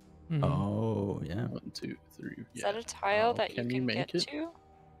there, Mhm. Oh yeah. 1, 2, 3. Is that a tile that you can can make get it? to?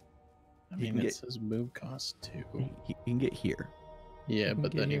 I You mean, can it get- says move cost 2. You can get here. Yeah, can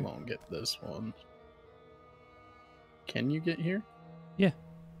but get then here. you won't get this one. Can you get here? Yeah.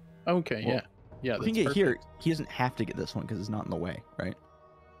 Okay, Well, yeah. Yeah, You that's can get perfect. here. He doesn't have to get this one because it's not in the way, right?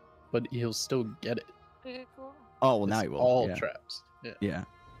 But he'll still get it. Okay, cool. Oh well, now It's he will. all yeah. traps. Yeah. Yeah.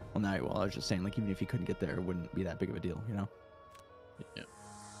 Well, now he will. I was just saying, like, even if he couldn't get there, it wouldn't be that big of a deal, you know? Yeah.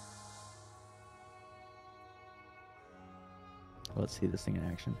 Let's see this thing in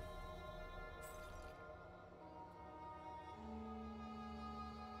action.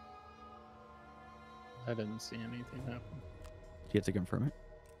 I didn't see anything happen. Do you have to confirm it?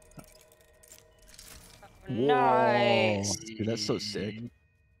 Nice. Dude, that's so sick.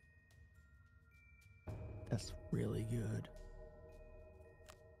 That's really good.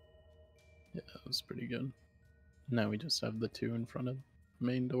 Yeah, that was pretty good. Now we just have the 2 in front of the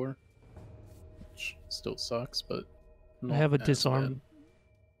main door. Which still sucks, but I have a not as disarm. bad.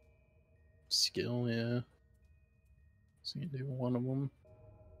 Skill, yeah. So you do one of them.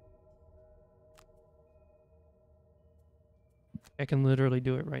 I can literally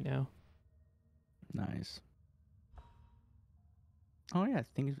do it right now. Nice. Oh yeah,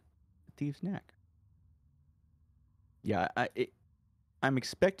 thieves' neck. Yeah, I'm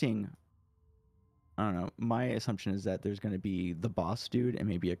expecting. I don't know. My assumption is that there's going to be the boss dude and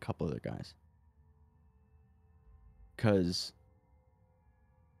maybe a couple other guys. Because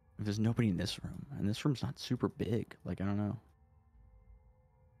if there's nobody in this room, and this room's not super big, like I don't know.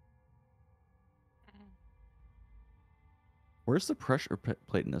 Where's the pressure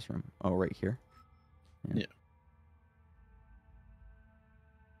plate in this room? Oh, right here. Yeah.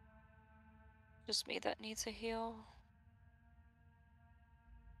 Just me that needs a heal.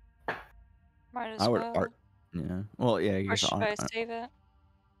 Might as I would well. Yeah. Well, yeah. I Or guess should I save it?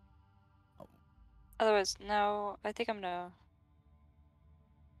 Otherwise, no. I think I'm gonna.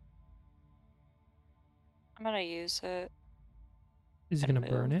 I'm gonna use it. Is he And gonna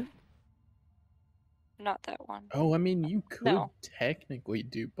burn move. it? Not that one. Oh, I mean, you could No. technically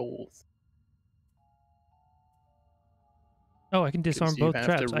do both. Oh, I can disarm you both have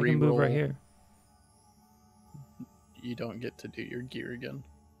to traps. I can move right reroll. here. You don't get to do your gear again.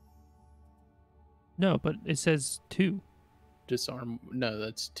 No, but it says 2. Disarm. No,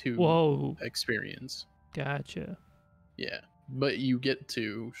 that's 2 Whoa. experience. Gotcha. Yeah. But you get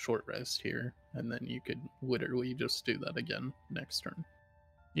to short rest here, and then you could literally just do that again next turn.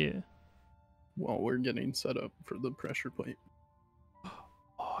 Yeah. While we're getting set up for the pressure plate.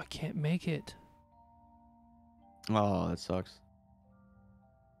 Oh, I can't make it. Oh, that sucks.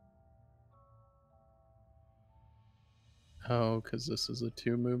 Oh, because this is a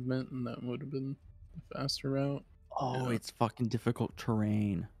 2 movement, and that would have been the faster route. Oh, Yeah. it's fucking difficult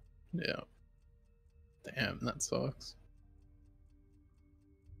terrain. Yeah. Damn, that sucks.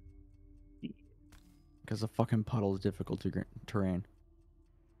 Because the fucking puddle is difficult terrain.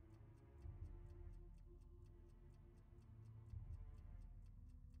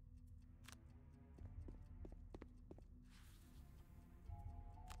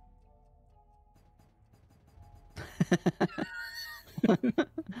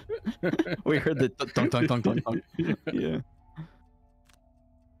 We heard the dunk, dunk, dunk, dunk, dunk. Yeah.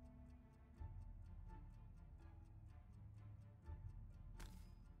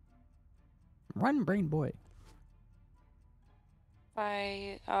 Run, brain boy.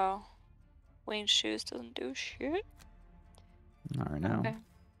 Oh, winged shoes doesn't do shit. All right now. Okay.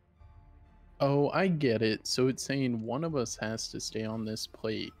 Oh, I get it. So it's saying one of us has to stay on this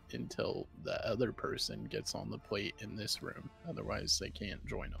plate until the other person gets on the plate in this room. Otherwise, they can't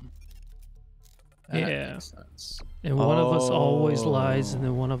join them. That Yeah. makes sense. And one of us always lies, and Oh.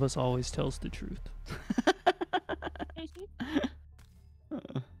 then one of us always tells the truth.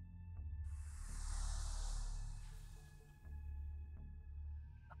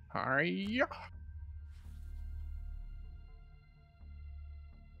 Hiya.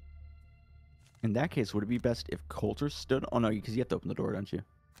 In that case, would it be best if Coulter stood? Oh no, because you have to open the door, don't you?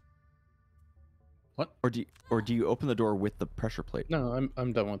 What? Or do you open the door with the pressure plate? No,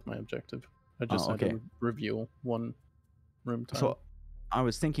 I'm done with my objective. I just had to reveal one room time. So, I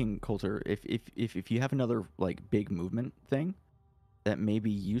was thinking, Coulter, if you have another like big movement thing, that maybe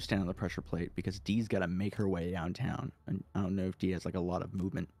you stand on the pressure plate because Dee's got to make her way downtown, and I don't know if Dee has like a lot of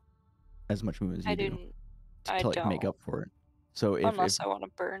movement, as much movement as you do, to like make up for it. So Unless I want to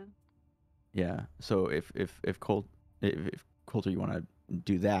burn. Yeah. So if Coulter, you want to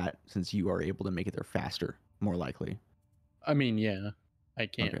do that, since you are able to make it there faster, more likely. I mean, yeah, I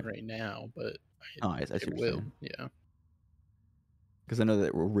can't right now, but I see what you're will. saying. Yeah. Because I know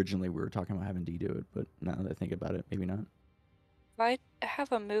that originally we were talking about having D do it, but now that I think about it, maybe not. If I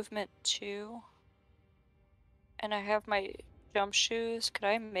have a movement 2, and I have my jump shoes, could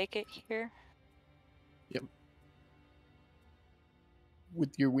I make it here? Yep.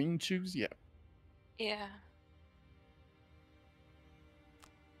 With your wing shoes, yeah. Yeah.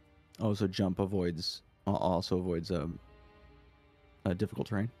 Oh, so jump also avoids a difficult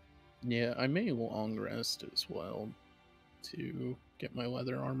terrain. Yeah, I may long rest as well to get my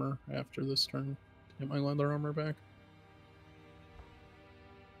leather armor after this turn. To get my leather armor back.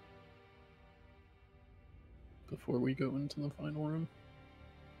 Before we go into the final room.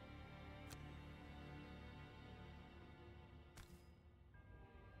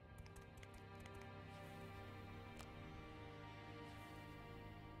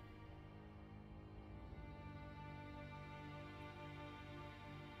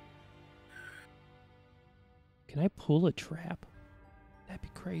 Can I pull a trap? That'd be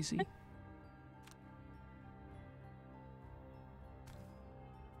crazy.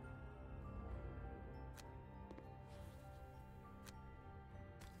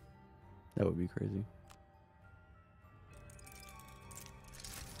 That would be crazy.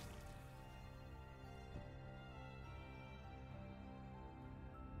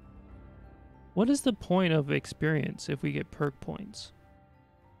 What is the point of experience if we get perk points?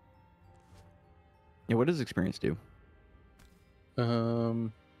 Yeah, what does experience do?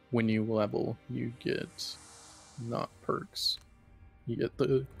 When you level, you get not perks. You get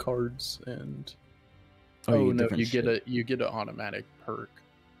the cards and no, you get an automatic perk,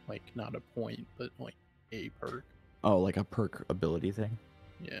 like not a point, but like a perk. Oh, like a perk ability thing.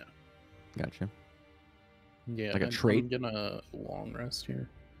 Yeah. Gotcha. Yeah, like a trait. I'm gonna long rest here.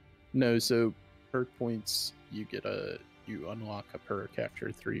 No, so perk points, you unlock a perk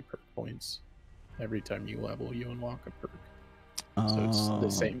after 3 perk points. Every time you level, you unlock a perk. So it's the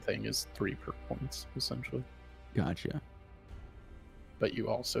same thing as 3 perk points, essentially. Gotcha. But you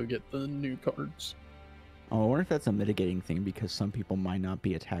also get the new cards. Oh, I wonder if that's a mitigating thing because some people might not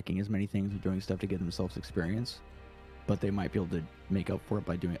be attacking as many things and doing stuff to get themselves experience, but they might be able to make up for it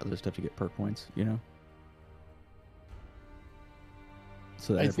by doing other stuff to get perk points, you know?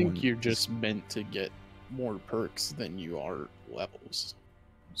 So that I everyone think you're just meant to get more perks than you are levels.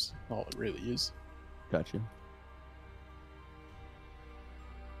 That's all it really is. Gotcha.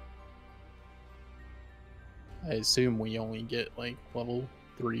 I assume we only get like level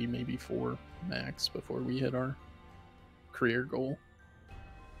 3, maybe 4 max before we hit our career goal.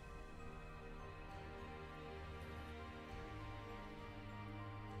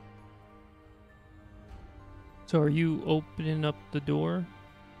 So are you opening up the door?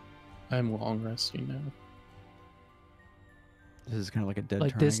 I'm long resting now. This is kind of like a dead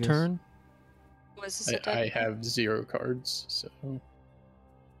Like turn, this I guess. turn? Was this a dead I turn? have 0 cards, so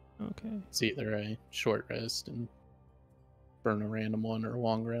Okay. it's either I short rest and burn a random one or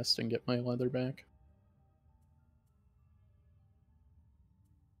long rest and get my leather back.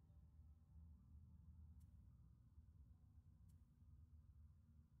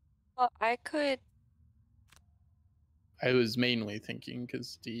 Well, I could. I was mainly thinking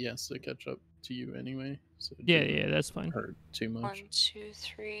because D has to catch up to you anyway, so it Yeah, didn't yeah, that's fine. hurt too much. 1, 2,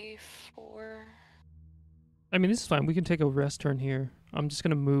 3, 4. I mean, this is fine. We can take a rest turn here. I'm just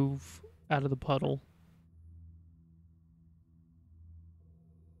gonna move out of the puddle.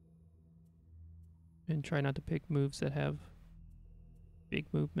 And try not to pick moves that have big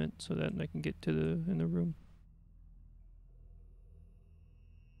movement so that I can get to in the room.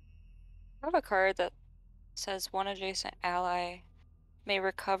 I have a card that says one adjacent ally may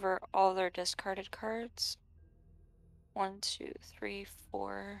recover all their discarded cards. 1, 2, 3,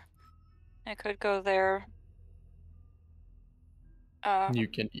 4. I could go there. You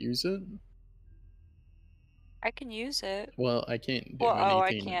can use it? I can use it. Well, I can't do Well, oh, I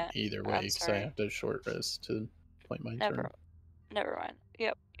anything can't. either way That's because I right. have to short rest to play my turn. Never mind.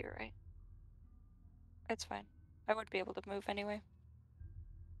 Yep, you're right. It's fine. I would be able to move anyway.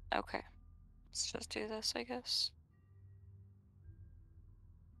 Okay. Let's just do this, I guess.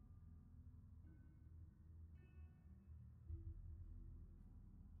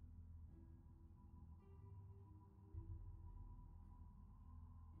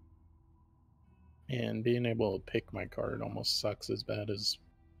 And being able to pick my card almost sucks as bad as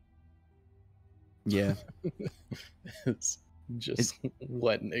Yeah. it's just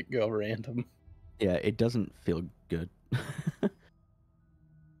letting it go random. Yeah, it doesn't feel good.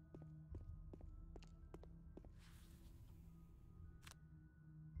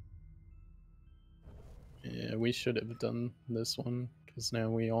 Yeah, we should have done this one because now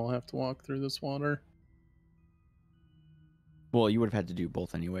we all have to walk through this water. Well, you would have had to do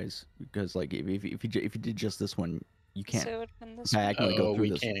both anyways, because like if you did just this one, you can't So it would have been this one. diagonally go through we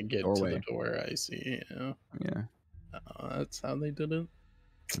this can't get doorway. to the door. I see. Yeah. Yeah. That's how they did it.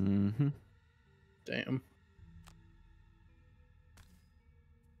 Mm-hmm. Damn.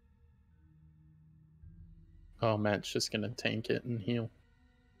 Oh, Matt's just gonna tank it and heal.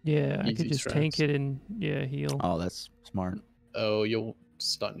 Yeah, I Easy could just strats. tank it and heal. Oh, that's smart. Oh, you'll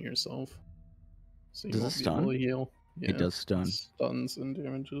stun yourself. So you Does it won't be stun? able to heal. It does stun. Stuns and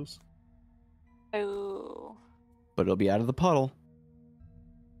damages. Oh. But it'll be out of the puddle.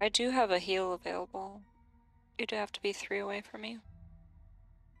 I do have a heal available. You'd have to be 3 away from me.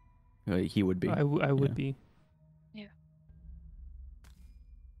 He would be. I would yeah. be. Yeah.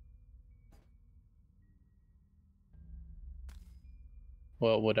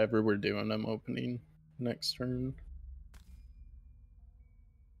 Well, whatever we're doing, I'm opening next turn.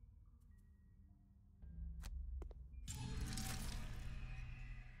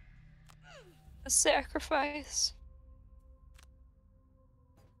 A sacrifice.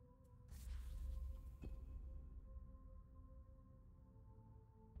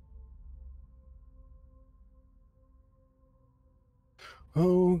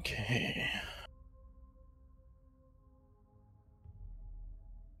 Okay.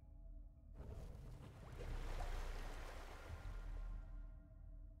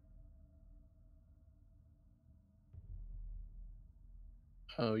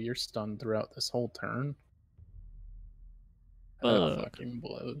 Oh, you're stunned throughout this whole turn? That fucking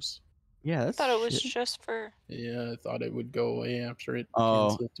blows. Yeah, I that's thought it was shit. just for. Yeah, I thought it would go away after it Oh,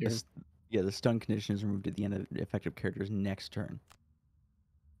 canceled your... yeah, the stun condition is removed at the end of the effective character's next turn.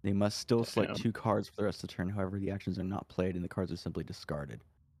 They must still select 2 cards for the rest of the turn. However, the actions are not played and the cards are simply discarded.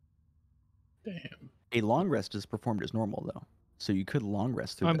 Damn. A long rest is performed as normal, though. So you could long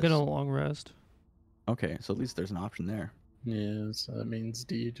rest through I'm this. gonna long rest. Okay, so at least there's an option there. Yeah, so that means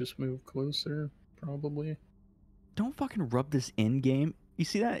D just move closer, probably. Don't fucking rub this in game. You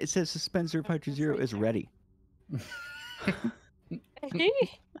see that? It says suspend 0 5 0 is ready. What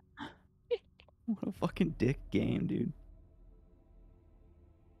a fucking dick game, dude.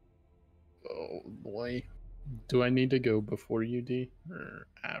 Oh boy. Do I need to go before you, D, or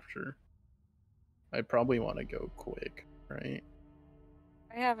after? I probably want to go quick, right?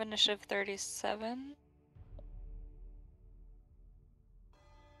 I have initiative 37.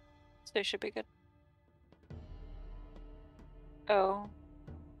 So it should be good. Oh.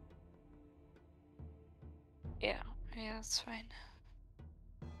 Yeah, that's fine.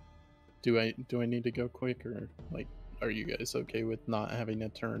 Do I need to go quick, or like, are you guys okay with not having a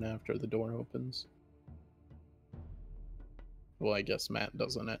turn after the door opens? Well, I guess Matt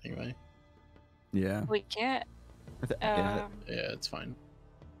doesn't anyway. Yeah. We can't. Yeah. Yeah, it's fine.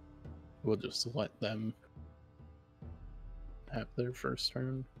 We'll just let them have their first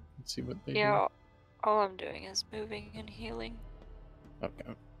turn and see what they Yeah, all I'm doing is moving and healing. do.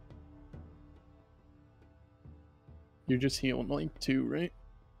 Okay. You're just healing like 2, right?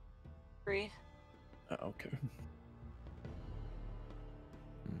 3. Oh, okay.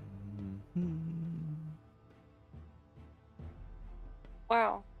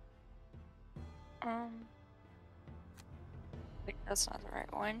 Wow. Wait, that's not the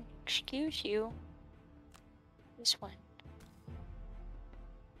right one. Excuse you. This one.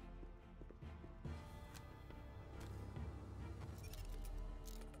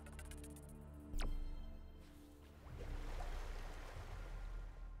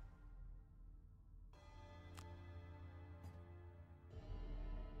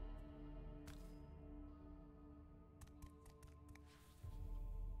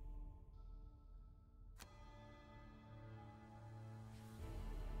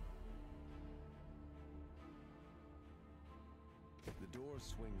 The door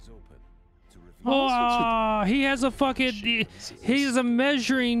swings open to reveal Oh, he has a fucking. He has a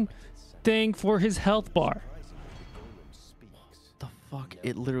measuring thing for his health bar. The fuck?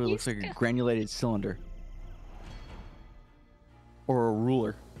 It literally looks like a granulated cylinder. Or a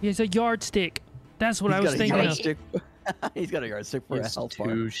ruler. He has a yardstick. That's what I was thinking of. He's got a yardstick for a It's health bar.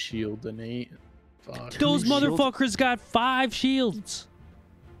 2 shield and 8. Fuck. Those shields? motherfuckers got 5 shields.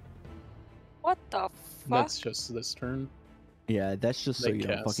 What the fuck? That's just this turn. Yeah, that's just so They you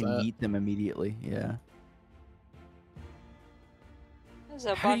don't cast fucking that. yeet them immediately. Yeah. This is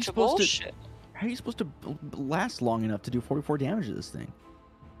a How are you bunch of supposed to- bullshit. How are you supposed to last long enough to do 44 damage to this thing?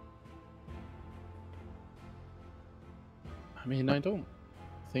 I mean, I don't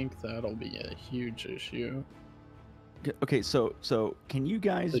think that'll be a huge issue. Okay, so can you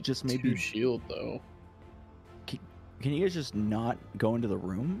guys The just 2 maybe shield though. can you guys just not go into the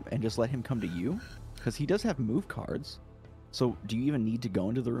room and just let him come to you? Because he does have move cards. So do you even need to go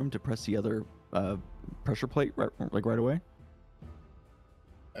into the room to press the other pressure plate right away?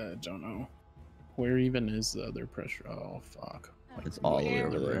 I don't know. Where even is the other pressure? Oh fuck! It's all the way Here.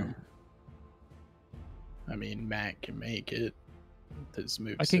 over there. I mean, Matt can make it. This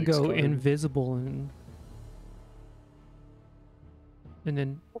move. I can 6 go card. invisible and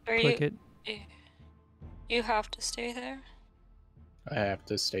then Are click you, it. you have to stay there? I have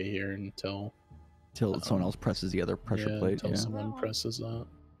to stay here until Till someone else presses the other pressure plate. Until Yeah. someone Oh. presses that.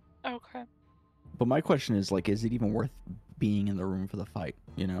 Okay. But my question is, like, is it even worth being in the room for the fight?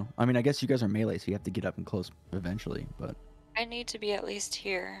 You know, I mean, I guess you guys are melee, so you have to get up and close eventually. But I need to be at least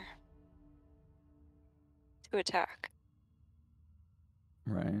here to attack.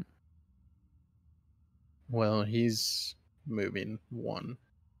 right. Well, he's moving 1.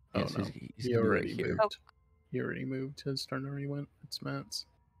 Oh Yeah, so no, he's he gonna be right already here. moved. He already moved. His turn already went. It's Matt's.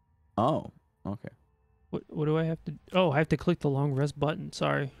 Oh, okay. What do I have to? Oh, I have to click the long rest button.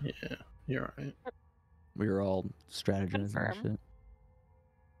 Sorry. Yeah, you're alright. We were all strategizing and Confirm. shit.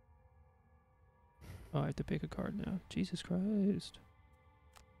 Oh, I have to pick a card now. Jesus Christ.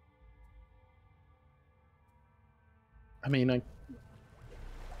 I mean,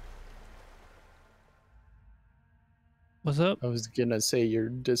 What's up? I was gonna say your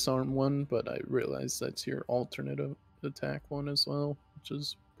disarm one, but I realized that's your alternative attack one as well, which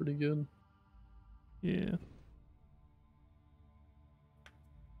is pretty good. Yeah.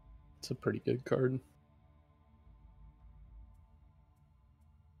 It's a pretty good card.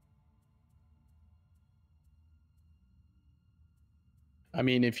 I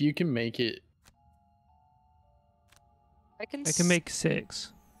mean, if you can make it, I can I can make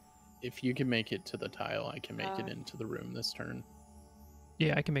 6. if you can make it to the tile, I can make it Uh. into the room this turn.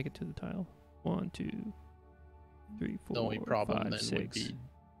 Yeah, I can make it to the tile. 1, 2, 3, 4, The only problem 5, then 6. would be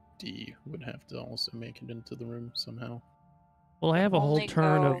D would have to also make it into the room somehow. Well, I have a whole Only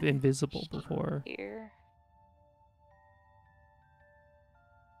turn of go invisible before. here.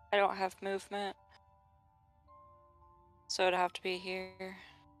 I don't have movement. So it'd have to be here.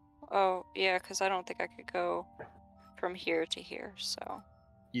 Oh, yeah, because I don't think I could go from here to here, so.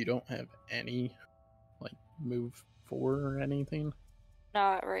 You don't have any, like, move 4 or anything?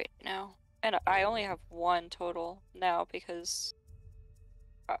 Not right now. And I only have 1 total now because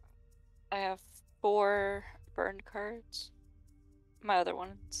I have 4 burned cards. My other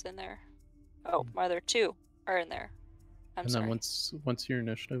one's in there. Oh, my other 2 are in there. I'm And sorry. then what's your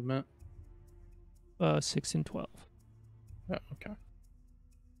initiative, Matt? 6 and 12. Oh, okay.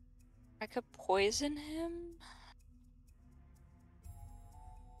 I could poison him?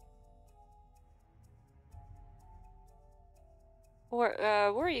 Where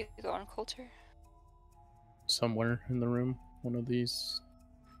are you going, Coulter? Somewhere in the room, one of these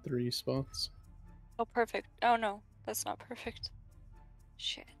 3 spots. Oh, perfect. Oh, no. That's not perfect.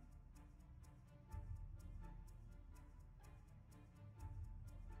 Shit.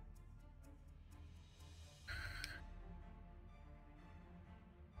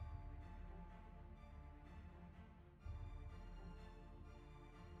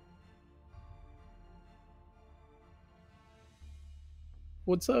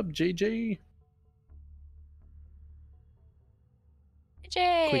 What's up, JJ?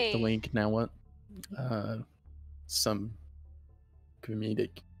 Jay! Click the link now. What? Some comedic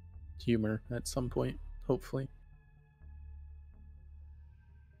humor at some point, hopefully.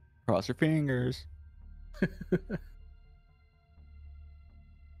 Cross your fingers.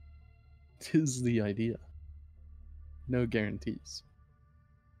 Tis the idea. No guarantees.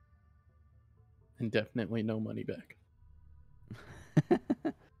 And definitely no money back.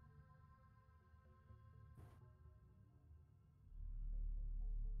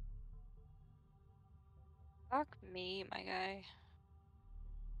 Fuck me, my guy.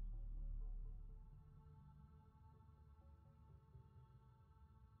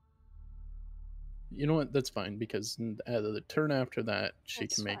 You know what? That's fine, because the turn after that, she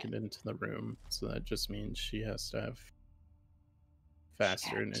That's can make fine. it into the room. So that just means she has to have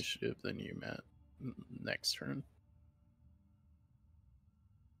faster Shit. initiative than you, Matt, next turn.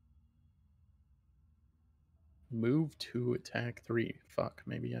 Move to attack 3. Fuck,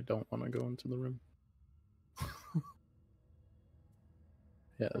 maybe I don't want to go into the room.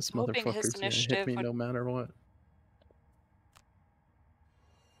 Yeah, this hoping his motherfucker's gonna hit initiative me would- no matter what.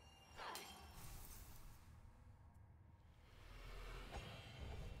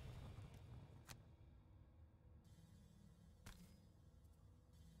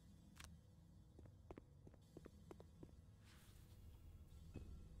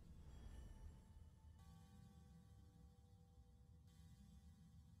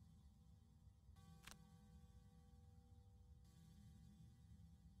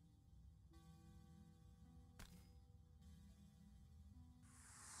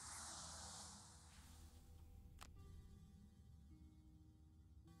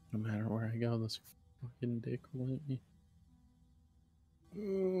 No matter where I go, this fucking dick will hit me.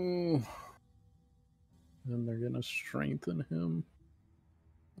 Ooh. Then they're gonna strengthen him.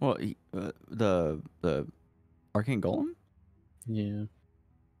 Well, the Arcane Golem? Yeah.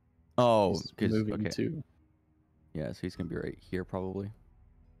 Oh, He's because moving okay, too. yeah, so he's gonna be right here probably.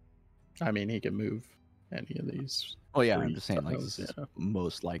 I mean, he can move any of these. Oh yeah, 3 I'm just saying like tiles, this is yeah.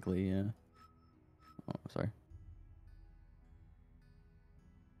 most likely. Yeah. Oh, sorry.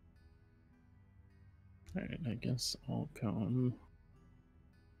 Alright, I guess I'll come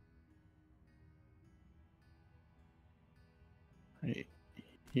right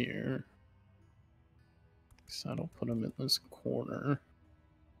here. So that'll put him in this corner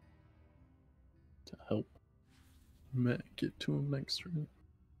to help Matt get to him next turn.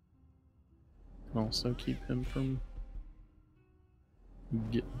 And also keep him from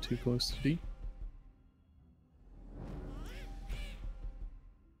getting too close to D.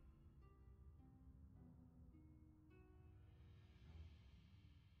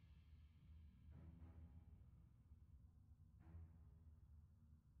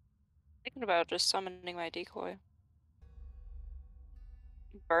 Thinking about just summoning my decoy.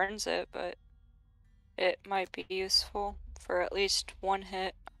 Burns it, but it might be useful for at least 1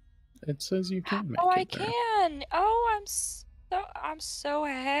 hit. It says you can make Oh, I it there. can! Oh, I'm so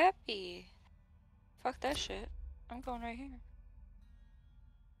happy. Fuck that shit. I'm going right here.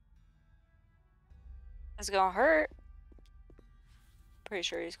 It's gonna hurt. Pretty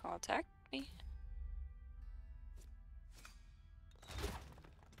sure he's gonna attack me.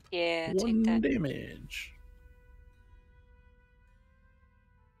 Yeah, take 1 that. damage.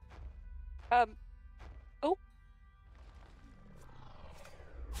 Oh.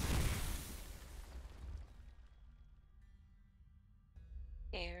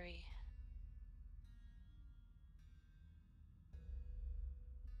 Scary.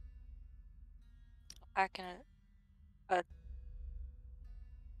 I can uh,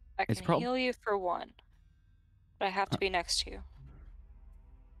 I It's can prob- heal you for 1, but I have to be next to you.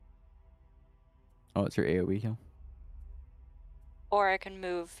 Oh, it's your AoE heal. Or I can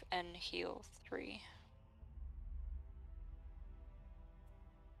move and heal 3.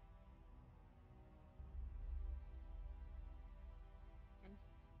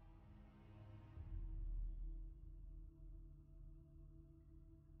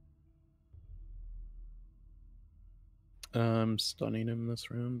 Stunning him this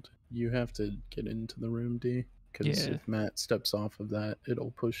round. You have to get into the room, D. Because Yeah. if Matt steps off of that,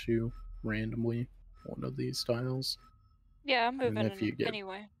 it'll push you randomly one of these tiles. Yeah, I'm And moving if you get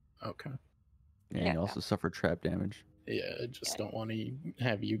anyway. okay, And Yeah. you also suffer trap damage. yeah, I just Yeah. don't want to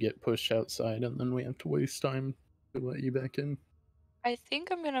have you get pushed outside and then we have to waste time to let you back in. I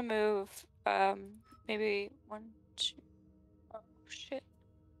think I'm gonna move maybe 1, 2. Oh shit.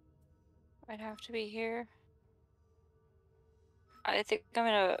 I'd have to be here. I think I'm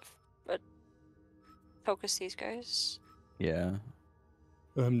gonna focus these guys. Yeah.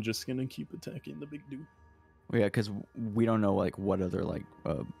 I'm just gonna keep attacking the big dude. Yeah, because we don't know like what other like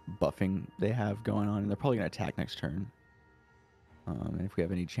buffing they have going on, and they're probably gonna attack next turn. And if we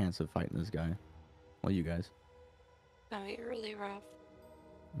have any chance of fighting this guy, well, you guys. It's gonna be really rough.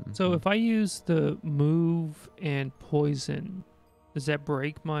 So Mhm. if I use the move and poison, does that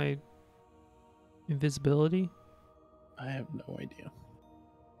break my invisibility? I have no idea.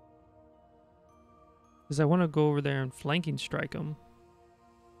 Because I want to go over there and flanking strike him,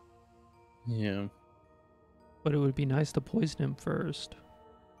 Yeah. but it would be nice to poison him first.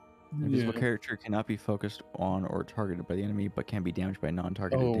 Invisible character cannot be focused on or targeted by the enemy, but can be damaged by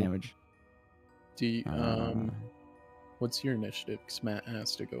non-targeted Oh. damage. Do you, what's your initiative? Because Matt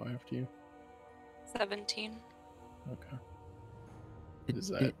has to go after you. 17. Okay. Does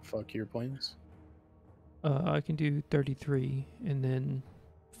that fuck your plans? I can do 33 and then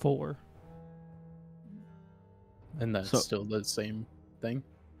 4. And that's So- still the same thing?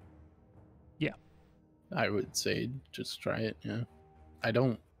 Yeah. I would say just try it, yeah. I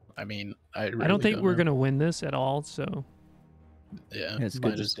don't really I don't think we're know. gonna win this at all. So Yeah, Yeah, it's good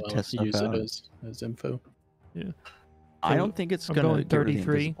might just as to well test stuff use out. it as info. I So don't think it's I'm gonna going get rid of the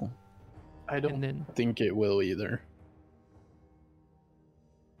 33, invisible. I don't and then think it will either.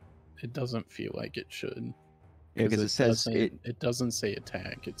 It doesn't feel like it should. Yeah, because it says it doesn't say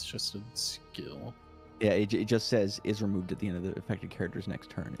attack, it's just a skill. Yeah, it just says is removed at the end of the affected character's next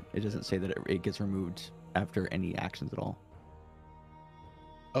turn. It doesn't say that it gets removed after any actions at all.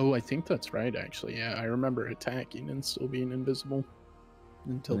 Oh, I think that's right, actually. Yeah, I remember attacking and still being invisible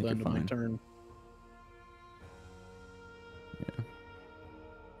until think the end you're of my fine. turn. Yeah.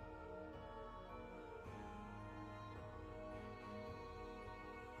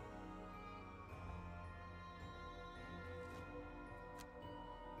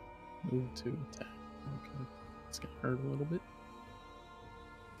 Move to attack. Okay, it's gonna hurt a little bit.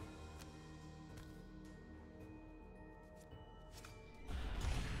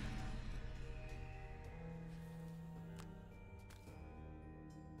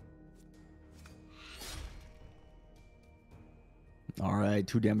 All right,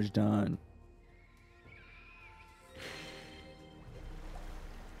 2 damage done.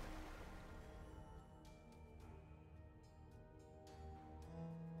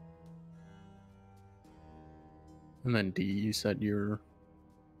 And then D, you said you're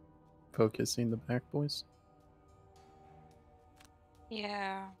focusing the back boys?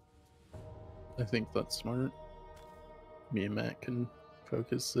 Yeah. I think that's smart. Me and Matt can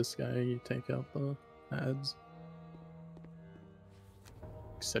focus this guy, you take out the ads.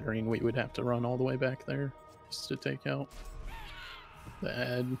 Considering we would have to run all the way back there just to take out the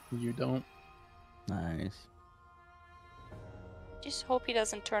ad, you don't. Nice. Just hope he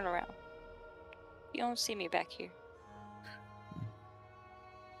doesn't turn around. You don't see me back here.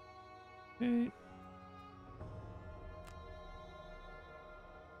 okay.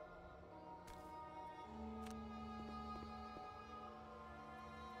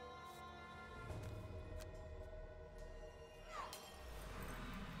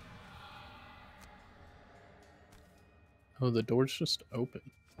 Oh, the door's just open.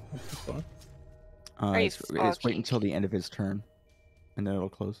 What the fuck? Are you It's wait fucking until the end of his turn, and then it'll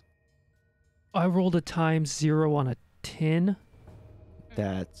close. I rolled a times 0 on a 10.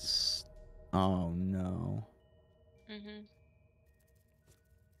 That's... Oh, no. Mm-hmm.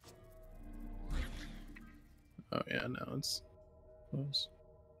 Oh yeah, no, it's close.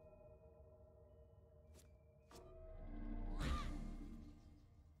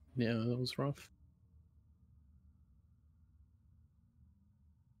 Yeah, that was rough.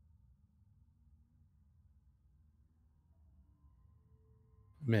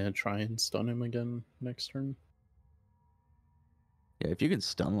 May I try and stun him again next turn? Yeah, if you can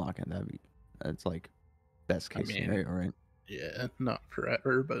stun lock it, that's like best case scenario, right? Yeah, not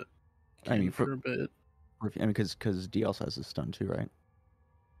forever, but I mean, for a bit. Because D also has a stun too, right?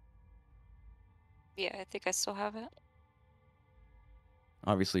 Yeah, I think I still have it.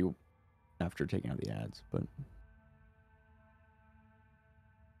 Obviously, after taking out the ads, but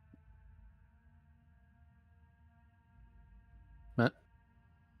Matt,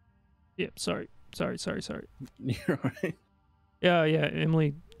 Yep. Sorry. you're right. Yeah.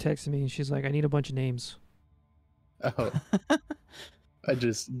 Emily texted me and she's like, I need a bunch of names. Oh, I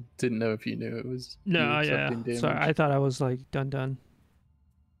just didn't know if you knew it was you No, yeah. accepting damage. Sorry, I thought I was like done.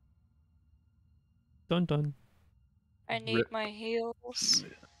 I need my heals.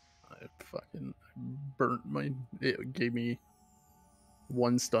 I fucking burnt my. It gave me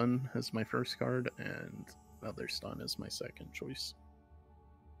one stun as my first card and another stun as my second choice.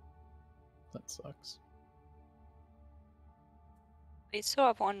 That sucks. You still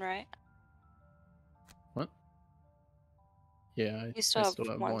have one, right? What? Yeah, You still I have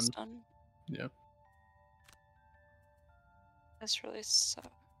still have one one. stun. Yeah. This really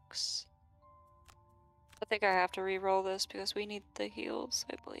sucks. I think I have to re-roll this because we need the heals,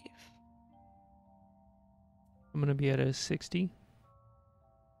 I believe. I'm gonna be at a 60.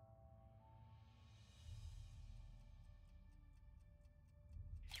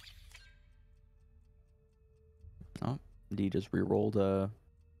 oh, D just re-rolled a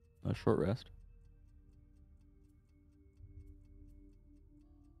short rest.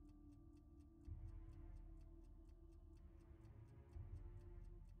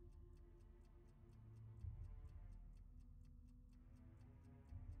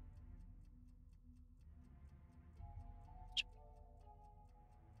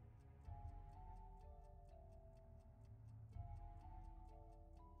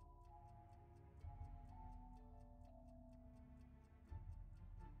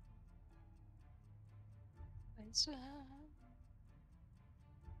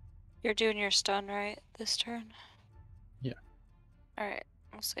 You're doing your stun, right, this turn? Yeah. Alright,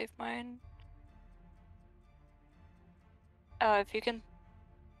 I'll save mine. If you can...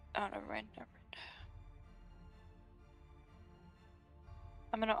 Oh, never mind.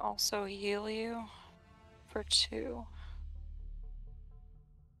 I'm gonna also heal you for 2.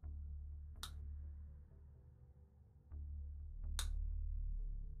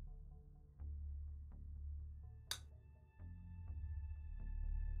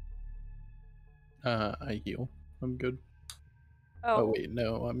 I heal. I'm good. Oh wait,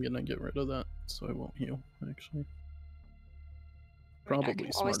 no, I'm gonna get rid of that, so I won't heal, actually. Probably I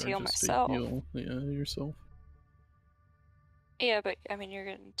can always smarter heal just myself. to heal yourself. Yeah, but I mean, you're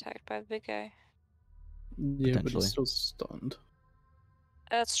getting attacked by the big guy. Yeah, but he's still stunned.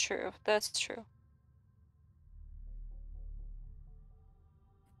 That's true. That's true.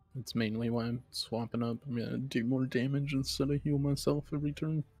 That's mainly why I'm swapping up. I'm gonna do more damage instead of heal myself every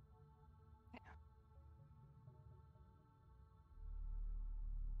turn.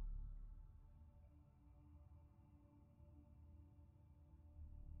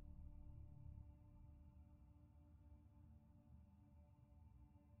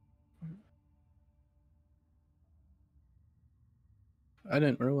 I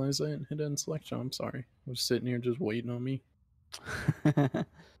didn't realize I hadn't hit end selection. I'm sorry. I was sitting here just waiting on me.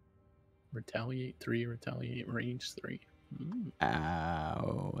 Retaliate 3, retaliate range 3.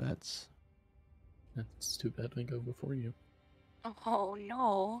 Ow, that's too bad I go before you. Oh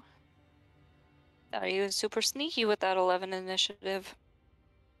no. Thought he was super sneaky with that 11 initiative.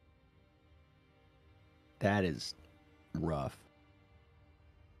 that is rough.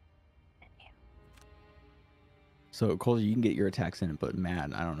 So Cole, you can get your attacks in, but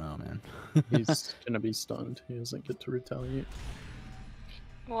Matt, I don't know, man. He's gonna be stunned. He doesn't get to retaliate.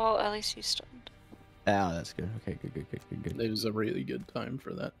 Well, at least he's stunned. Oh, that's good. Okay, good. It was a really good time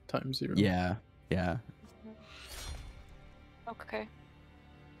for that time 0. Yeah. Okay.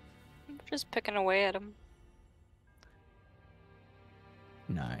 I'm just picking away at him.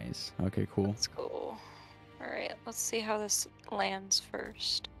 Nice. Okay, cool. That's cool. Alright, let's see how this lands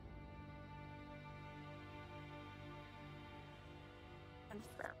first.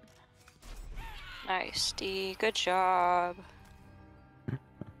 Confirm. Nice, D. Good job.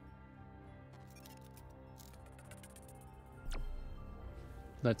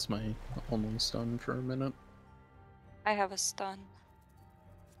 That's my only stun for a minute. I have a stun.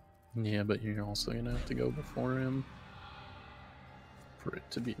 Yeah, but you're also gonna have to go before him for it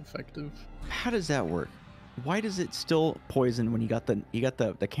to be effective. How does that work? Why does it still poison when you got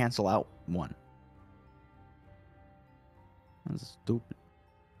the cancel out one? That's stupid.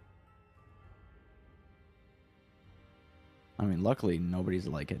 I mean, luckily nobody's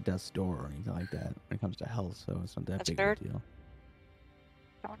like at death's door or anything like that when it comes to health, so it's not that That's big fair. of a deal.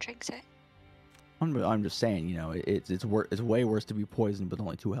 Don't jinx it. I'm just saying, you know, it's way worse to be poisoned with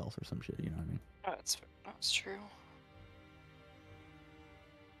only 2 health or some shit. You know what I mean? That's true.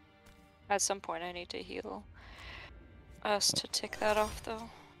 At some point, I need to heal us to tick that off, though.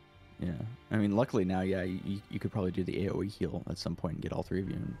 Yeah. I mean, luckily now, yeah, you could probably do the AOE heal at some point and get all 3 of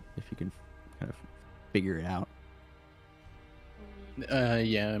you, if you can kind of figure it out.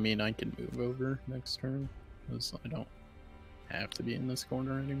 Yeah, I mean, I can move over next turn, because I don't have to be in this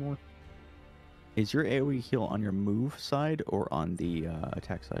corner anymore. Is your AOE heal on your move side or on the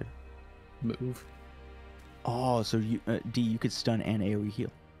attack side? Move. Oh, so you D, you could stun and AOE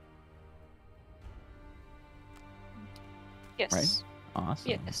heal. Yes. Right?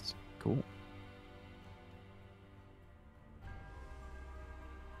 Awesome. Yes. Cool.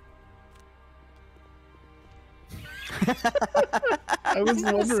 I was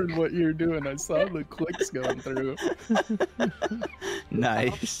wondering what you were doing. I saw the clicks going through.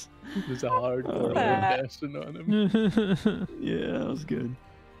 Nice. There's a hardcore that. passion on him. Yeah, that was good.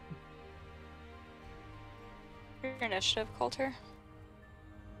 Your initiative, Coulter?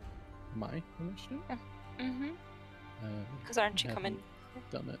 My initiative? Mm-hmm. Because aren't you coming?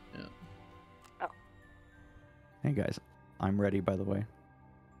 Done it, yeah. Hey guys, I'm ready, by the way.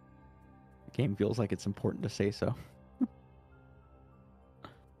 The game feels like it's important to say so.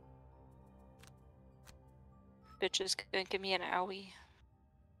 Bitch is gonna give me an owie.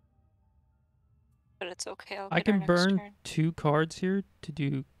 But it's okay, I'll I get her can next burn turn. 2 cards here to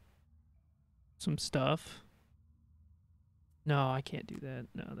do some stuff. No, I can't do that.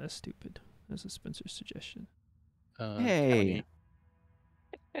 No, that's stupid. That's a Spencer's suggestion. Hey.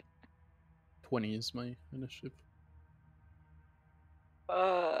 20 is my initiative.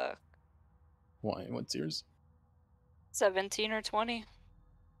 Why? What's yours? 17 or 20.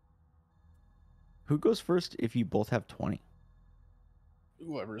 Who goes first if you both have 20?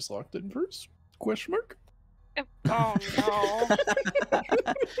 Whoever's locked in first? Question mark? Oh no.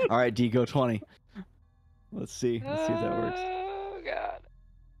 All right, D, go 20. Let's see. Let's see if that works. Oh god.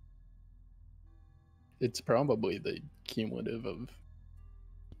 It's probably the cumulative of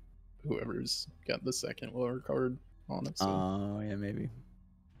whoever's got the second lower card, honestly. Oh, yeah, maybe.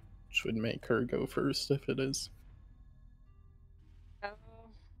 Which would make her go first if it is. Oh.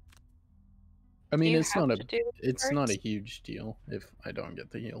 I mean, you it's have not to a do it's not a cards? huge deal if I don't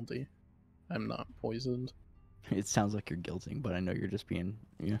get the heal D. I'm not poisoned. It sounds like you're guilting, but I know you're just being,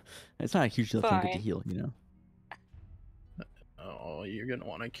 you know, it's not a huge deal if you don't get to Fine. heal, you know? Oh, you're gonna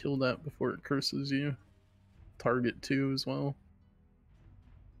want to kill that before it curses you. Target 2 as well.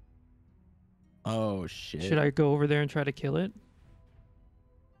 Oh, shit. Should I go over there and try to kill it?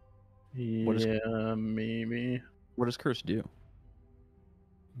 What is- Yeah, maybe. What does Curse do?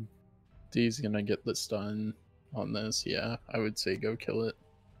 D's gonna get the stun on this. Yeah, I would say go kill it.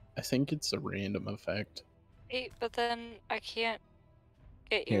 I think it's a random effect. Hey, but then I can't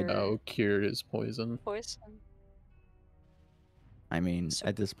get Yeah, your No, cure is poison. poison. I mean, So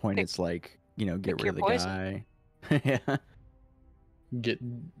at this point, pick- it's like, you know, get pick rid of your the poison. guy. Yeah.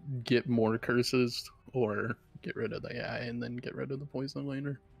 Get more curses, or get rid of the guy and then get rid of the poison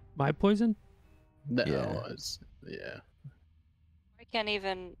later. My poison? No, Yeah. yeah. I can't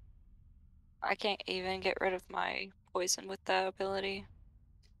even get rid of my poison with that ability.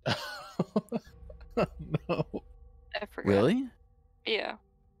 No. I forgot. Really? Yeah.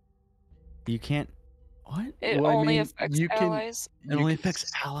 You can't. What? It Well, I only mean, affects you can- allies. It only affects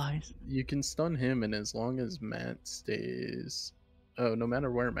allies. You can stun him, and as long as Matt stays, no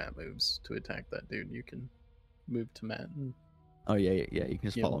matter where Matt moves to attack that dude, you can move to Matt. And Oh, yeah, yeah, yeah. You can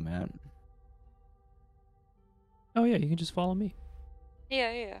just Yeah. follow Matt. Oh yeah, you can just follow me.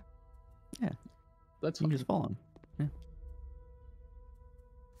 Yeah. that's You can fine. just follow him. Yeah.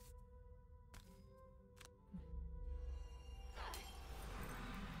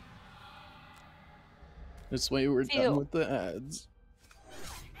 This way we're Feel. done with the ads.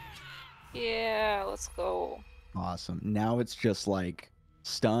 Yeah, let's go. Awesome. Now it's just like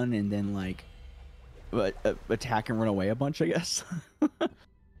stun and then like attack and run away a bunch, I guess.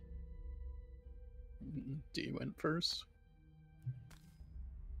 D went first.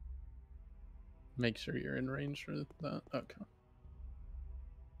 Make sure you're in range for that. Okay.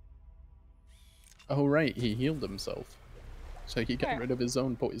 Oh right, he healed himself, so he got Sure. rid of his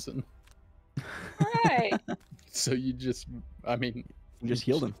own poison. Right. So you just, I mean, You just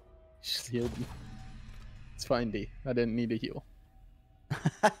healed him. just healed him. It's fine, D. I didn't need a heal.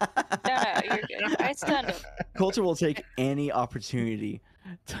 No, you're good. I stunned him. Coulter will take any opportunity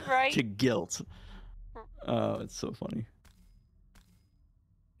to Right. guilt. Oh, it's so funny.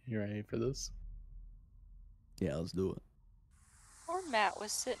 You ready for this? Yeah, let's do it. Poor Matt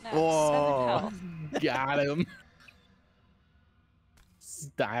was sitting at 7 Oh. health. Got him.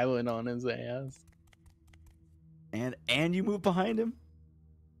 Styling on his ass. And you move behind him?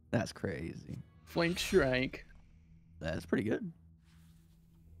 That's crazy. Flank strike. That's pretty good.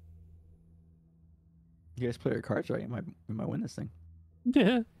 You guys play your cards right, you might win this thing.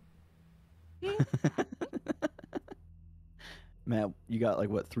 Yeah. Matt, you got like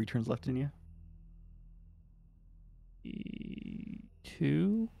what, 3 turns left in you?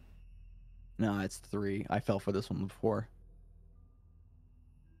 2. No, it's 3. I fell for this one before.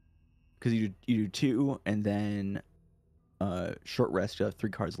 Because you do 2 and then short rest, you have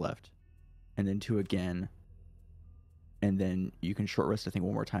 3 cards left. And then 2 again. And then you can short rest, I think,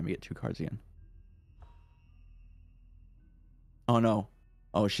 one more time to get 2 cards again. Oh no.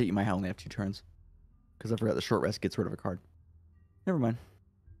 Oh shit, you might only have 2 turns. Because I forgot the short rest gets rid of a card. Never mind.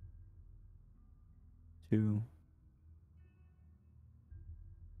 2.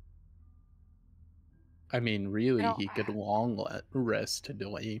 I mean, really, he could long rest to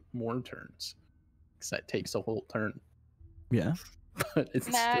delay more turns. Because that takes a whole turn. Yeah. But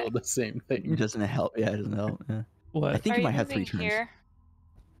it's Matt, still the same thing. It doesn't help. Yeah, it doesn't help. Yeah. What? I think Are you you might have 3 moving turns. here?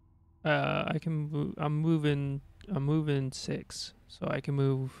 I can move. I'm moving 6, so I can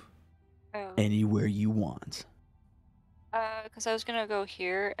move. Oh. Anywhere you want. Because I was gonna go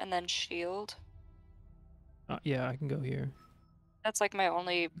here and then shield. Yeah, I can go here. That's like my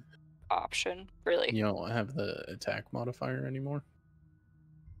only option, really. You don't have the attack modifier anymore.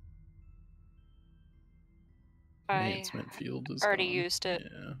 I Enhancement field is already gone. used it.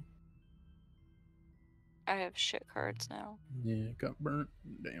 Yeah. I have shit cards now. Yeah, it got burnt.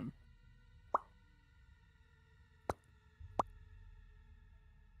 Damn.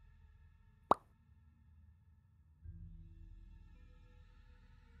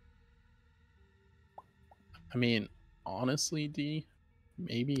 I mean, honestly, D,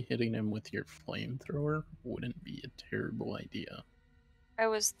 maybe hitting him with your flamethrower wouldn't be a terrible idea. I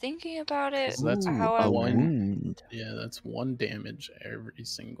was thinking about it. 'Cause that's However, a wound. Yeah, that's 1 damage every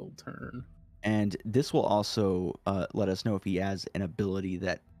single turn. And this will also let us know if he has an ability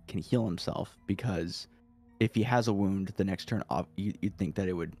that can heal himself, because if he has a wound the next turn, you'd think that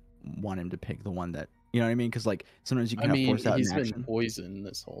it would want him to pick the one that, you know what I mean? Because like sometimes you can force out he's an been action. poisoned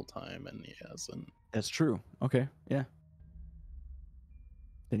this whole time and he hasn't. That's true. Okay, yeah.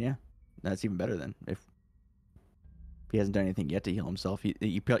 Then yeah, that's even better then. If he hasn't done anything yet to heal himself,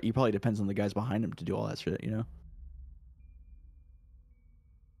 he probably depends on the guys behind him to do all that shit, you know?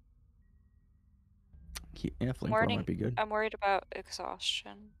 Yeah, flamethrower might be good. I'm worried about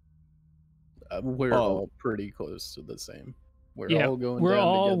exhaustion. We're all pretty close to the same. We're all going we're down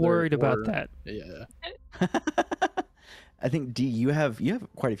all together, worried about that. Yeah. I think D, you have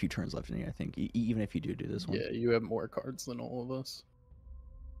quite a few turns left in you. I think even if you do this one. Yeah, you have more cards than all of us.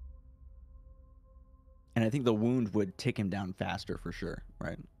 And I think the wound would take him down faster for sure,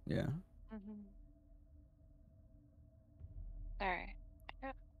 right? Yeah. All right.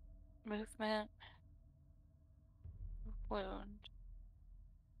 Yep. Movement. Wound.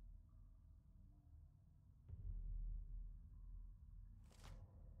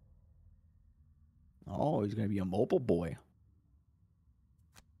 Oh, he's gonna be a mobile boy.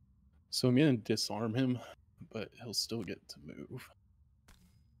 So I'm gonna disarm him, but he'll still get to move.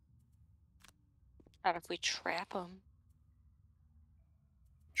 Not if we trap him.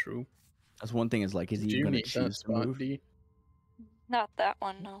 True. That's one thing. Is like, is he even gonna choose to move? D? Not that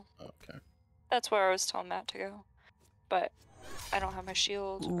one, no. Okay. That's where I was telling Matt to go. But I don't have my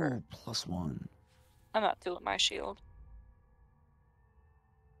shield. Ooh, +1. I'm not doing my shield.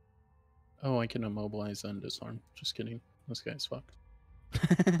 Oh, I can immobilize and disarm. Just kidding. This guy's fucked.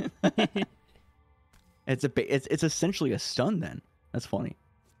 It's essentially a stun then. That's funny.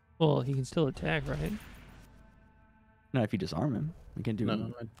 Well, he can still attack, right? No, if you disarm him, you can do.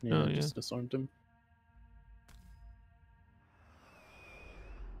 No, I just disarmed him.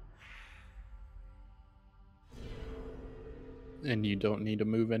 And you don't need to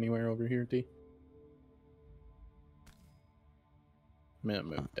move anywhere over here, D? I'm gonna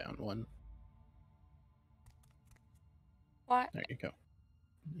move down 1. What? There you go.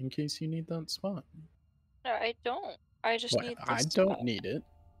 In case you need that spot. No, I don't. I just need this I don't need it.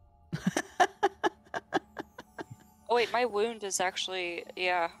 Oh wait, my wound is actually,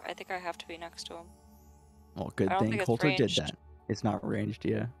 yeah, I think I have to be next to him. Well, good I don't thing think it's Coulter did ranged. that. It's not ranged,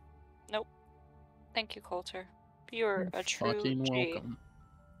 yeah. Nope. Thank you, Coulter. You're a true Fucking G. welcome.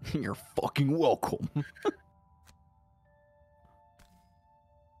 You're fucking welcome.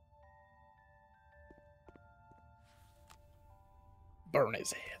 burn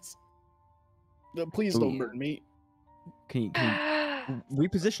his ass. No, please don't burn me. Can you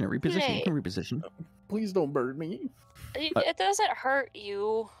reposition it? Reposition. You can reposition. Please don't burn me. It doesn't hurt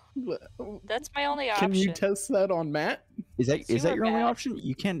you. That's my only option. Can you test that on Matt? Is that your only Matt. option?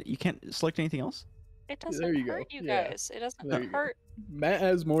 You can't select anything else? It doesn't There you hurt go. you Yeah. guys. It doesn't There you go. hurt Matt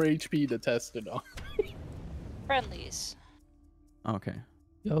has more HP to test it on. friendlies. Okay.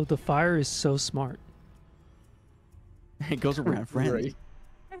 Yo, the fire is so smart. It goes around friends. Right.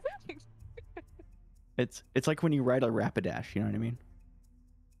 It's like when you ride a Rapidash, you know what I mean?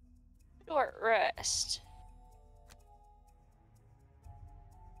 Short rest.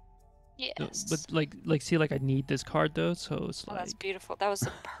 Yes. But like see, like I need this card though, so it's Oh, like that's beautiful. That was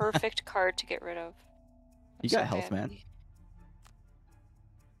the perfect card to get rid of. You I'm got so health, man. happy.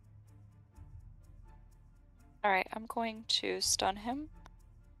 Alright, I'm going to stun him.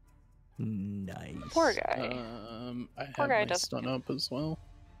 Nice. Poor guy. I Poor have guy my doesn't stun get- up as well.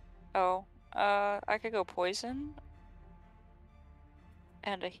 Oh, I could go poison.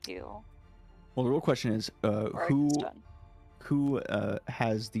 And a heal. Well, the real question is, Or I can stun. who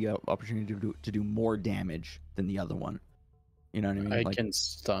has the opportunity to do more damage than the other one? You know what I mean? I Like, can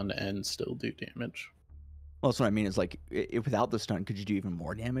stun and still do damage. well, that's what I mean. Is like, if without the stun, could you do even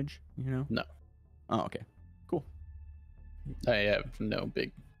more damage? You know? No. Oh, okay. Cool. I have no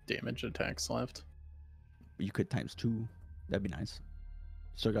big damage attacks left. You could ×2. That'd be nice.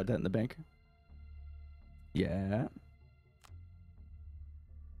 Still got that in the bank? Yeah.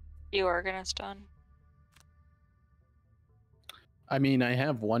 You are gonna stun. I mean, I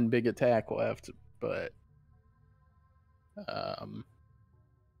have one big attack left, but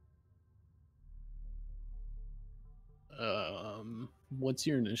what's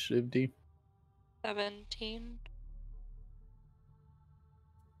your initiative, D? 17. It'd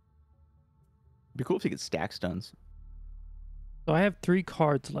be cool if you could stack stuns. so I have 3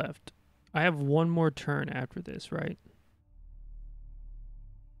 cards left. I have one more turn after this, right?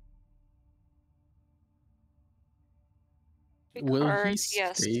 Will he Cards,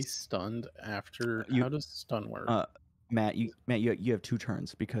 yes. stay stunned after? You- How does stun work? Matt, you have 2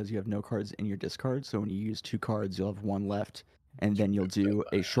 turns because you have no cards in your discard. So when you use 2 cards, you'll have 1 left, and then you'll do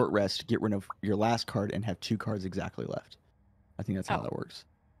a short rest, get rid of your last card, and have 2 cards exactly left. I think that's how Oh. that works.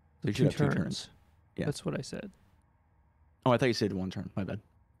 So you 2 should have 2 turns. Yeah. That's what I said. Oh, I thought you said 1 turn. My bad.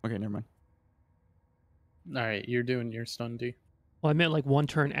 Okay, never mind. All right, you're doing your stun, D. Well, I meant like 1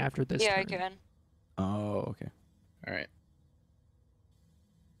 turn after this Yeah, turn. I can. Oh, okay. All right.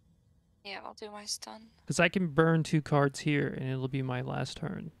 Yeah, I'll do my stun. Because I can burn 2 cards here, and it'll be my last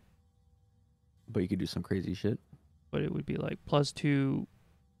turn. But you could do some crazy shit. But it would be like +2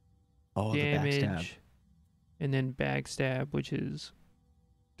 Oh, the damage, backstab. and then backstab, which is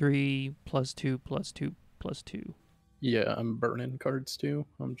 3 +2 +2 +2. Yeah, I'm burning cards too.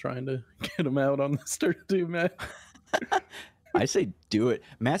 I'm trying to get them out on this turn too, man. I say do it.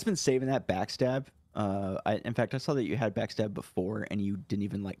 Matt's been saving that backstab. In fact, I saw that you had backstab before, and you didn't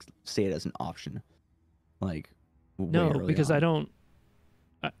even like say it as an option. Like, way No, early because on. I don't.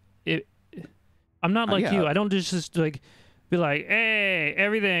 I'm not like yeah. you. I don't just like be like, hey,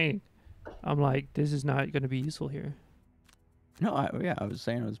 everything. I'm like, this is not going to be useful here. No, I was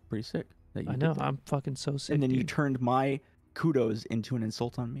saying it was pretty sick. That you I did know. that. I'm fucking so sick. And then you dude. turned my kudos into an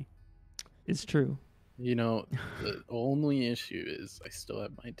insult on me. It's true. You know, the only issue is I still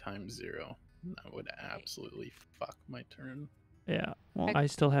have my ×0. That would absolutely fuck my turn. Yeah. Well, I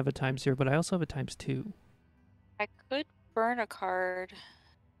still have a ×0, but I also have a ×2. I could burn a card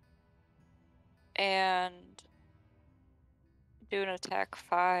and do an attack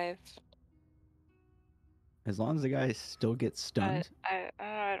 5. as long as the guy still gets stunned.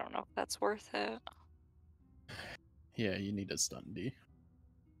 I don't know if that's worth it. Yeah, you need a stun, D.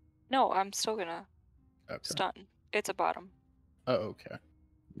 No, I'm still gonna Okay. stun. It's a bottom. Oh, okay.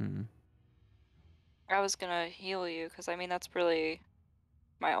 Mm. I was gonna heal you because I mean that's really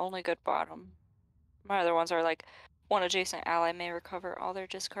my only good bottom. My other ones are like one adjacent ally may recover all their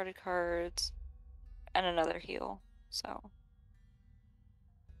discarded cards and another heal. So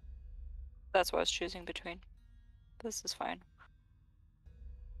that's what I was choosing between. This is fine.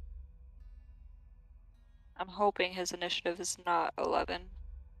 I'm hoping his initiative is not 11.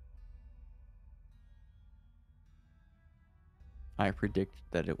 I predict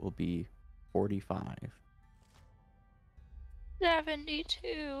that it will be 45.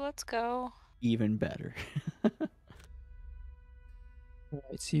 72. Let's go. Even better. All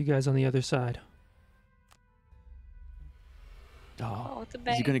right, see you guys on the other side. Oh, Oh, it's a is he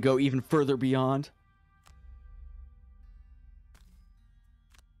bang. going to go even further beyond?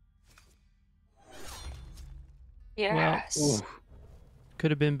 Yes. Oof. Could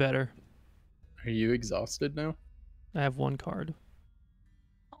have been better. Are you exhausted now? I have 1 card.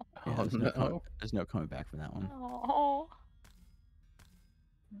 Yeah, Oh, there's no coming back from that one. Oh.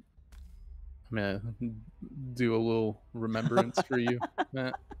 I'm gonna do a little remembrance for you,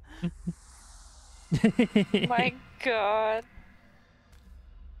 Matt. My god.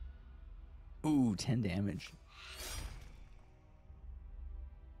 Ooh, 10 damage.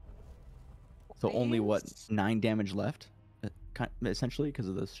 So only what, Please? 9 damage left, essentially, because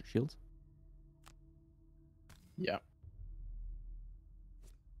of those shields. Yeah.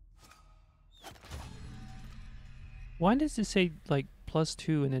 Why does it say like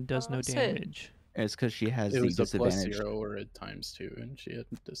 +2 and it does no Is it? damage? It's because she has It the was a disadvantage. +0 or a ×2, and she had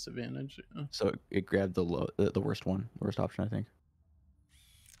disadvantage. Yeah. So it grabbed the worst one, worst option, I think.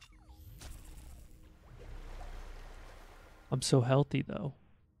 I'm so healthy though.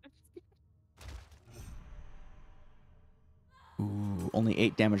 Ooh, only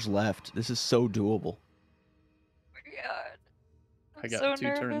 8 damage left. This is so doable. God. I I'm got so 2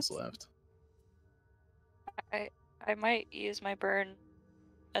 turns nervous. left. I might use my burn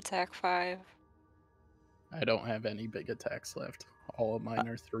attack 5. I don't have any big attacks left. All of mine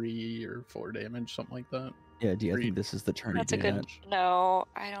are 3 or 4 damage, something like that. Yeah, do you Three- think this is the turn That's to a do good. that? No,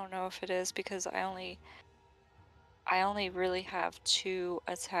 I don't know if it is because I only really have 2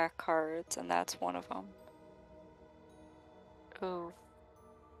 attack cards, and that's one of them. Ooh.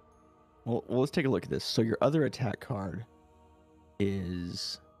 Well, let's take a look at this. So your other attack card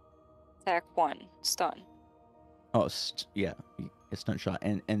is Attack 1, stun. yeah, it's stunt shot,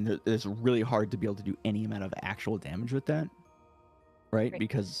 and it's really hard to be able to do any amount of actual damage with that, right? Right.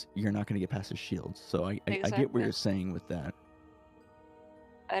 Because you're not going to get past his shield. So I get what Exactly. you're saying with that.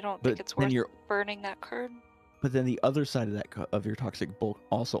 I don't But think it's then worth you're burning that card. But then the other side of that of your toxic bulk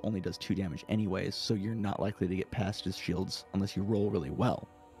also only does 2 damage anyways, so you're not likely to get past his shields unless you roll really well,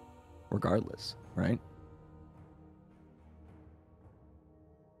 regardless, right?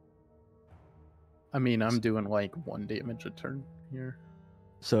 I mean, I'm doing like 1 damage a turn here.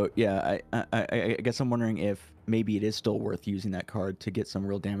 So yeah, I guess I'm wondering if maybe it is still worth using that card to get some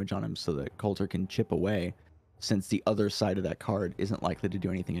real damage on him so that Coulter can chip away, since the other side of that card isn't likely to do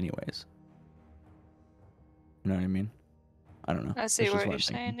anything anyways. You know what I mean? I don't know. I see That's just what I'm you're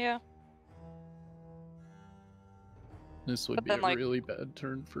thinking. saying, yeah. This would But be then, a like- really bad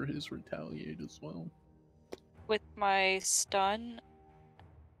turn for his retaliate as well. With my stun,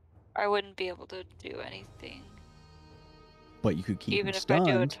 I wouldn't be able to do anything. But you could keep Even him if I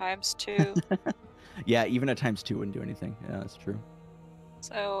do it stunned. ×2. Yeah, even a ×2 wouldn't do anything. Yeah, that's true.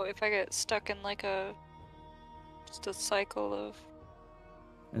 So if I get stuck in like just a cycle of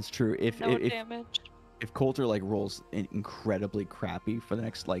That's true. no damage. If Coulter like rolls incredibly crappy for the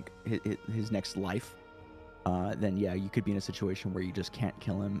next like his next life, then yeah, you could be in a situation where you just can't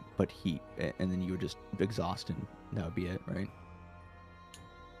kill him, and then you would just exhaust and that would be it, right?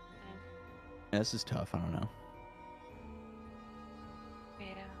 Yeah, this is tough. I don't know. Yeah.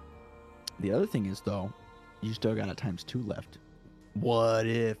 The other thing is though, you still got a ×2 left. What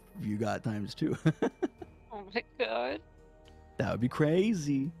if you got ×2? Oh my god. That would be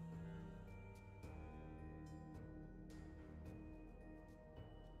crazy.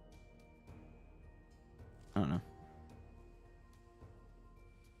 I don't know.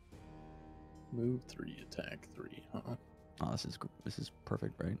 Move 3, attack 3. Oh, this is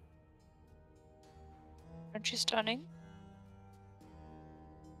perfect, right? Aren't you stunning?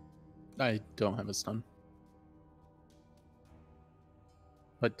 I don't have a stun.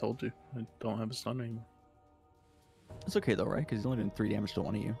 I told you, I don't have a stun anymore. It's okay though, right? Because he's only doing 3 damage to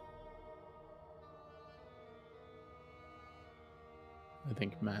one of you. I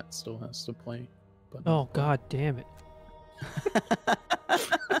think Matt still has to play. But Oh god damn it.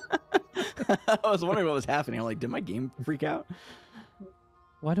 I was wondering what was happening. I'm like, did my game freak out?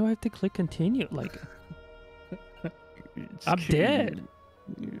 Why do I have to click continue? Like, It's I'm okay. dead.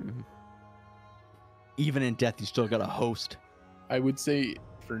 Yeah. Even in death, you still got a host. I would say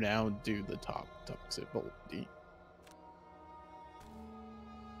for now, do the top toxic bolt D.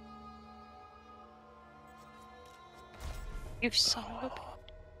 You son of a bitch.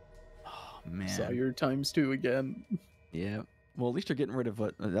 Oh man. Saw your ×2 again. Yeah. Well, at least you're getting rid of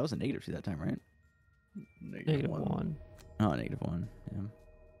what? That was a -2 that time, right? -1. Oh, -1. Yeah.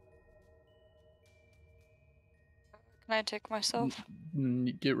 Can I take myself?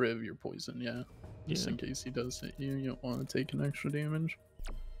 Get rid of your poison, yeah. Just Yeah. in case he does hit you, you don't want to take an extra damage.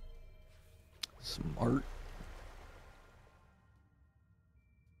 Smart.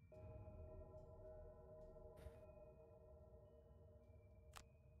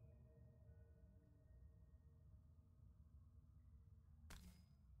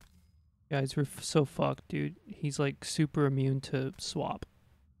 Guys, we're so fucked, dude. He's like super immune to swap.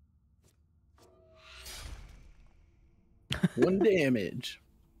 1 damage.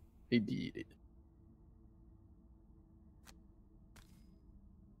 He did it.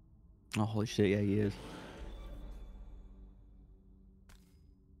 Oh, holy shit, yeah, he is.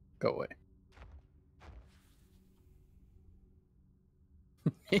 Go away.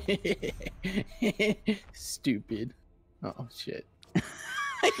 Stupid. Oh, shit.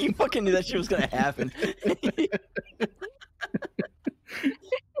 You fucking knew that shit was gonna happen.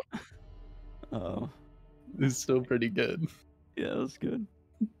 Oh. It's still pretty good. Yeah, that was good.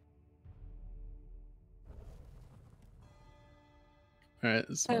 Alright,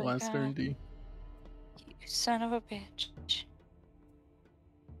 this is my Oh, last God. turn, D. You son of a bitch.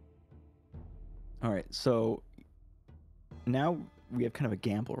 Alright, so now we have kind of a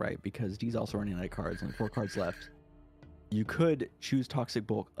gamble, right? Because D's also running out of cards and 4 cards left. You could choose Toxic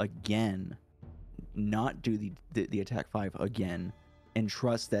Bulk again, not do the attack 5 again, and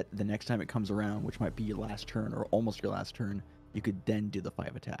trust that the next time it comes around, which might be your last turn or almost your last turn, you could then do the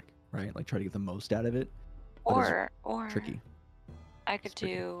 5 attack, right? Like try to get the most out of it. But it's Or tricky. I could It's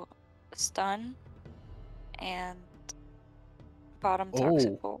tricky. do stun and bottom Oh.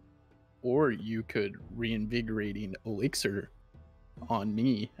 toxic bolt. Or you could reinvigorating elixir on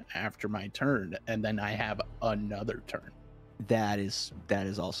me after my turn, and then I have another turn. That is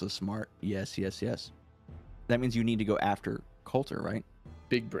also smart. Yes, yes, yes. That means you need to go after Coulter, right?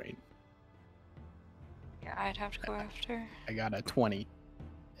 Big brain. Yeah, I'd have to go after. I got a 20.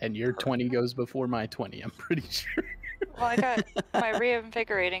 And your 20 goes before my 20, I'm pretty sure. Well, I got my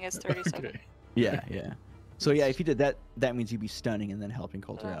reinvigorating is 37. Okay. Yeah, yeah. So yeah, if you did that, that means you'd be stunning and then helping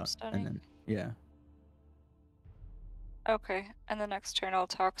Coulter I'm out. stunning. And then yeah. Okay, and the next turn I'll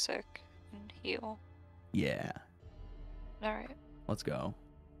toxic and heal. Yeah. All right, Let's go.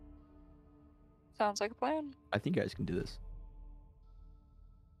 sounds like a plan. I think you guys can do this.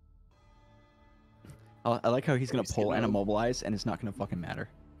 I like how he's gonna He's pull and gonna- immobilize, and it's not gonna fucking matter.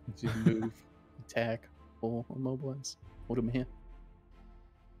 Just move, attack, pull, immobilize. What a man.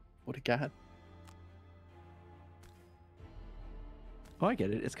 What a god. Oh, I get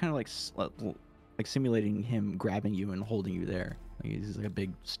it. It's kind of like like simulating him grabbing you and holding you there. Like he's like a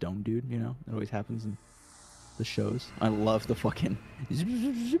big stone dude, you know. That always happens in the shows. I love the fucking.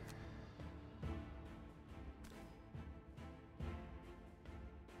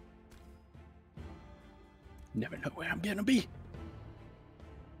 Never know where I'm gonna be.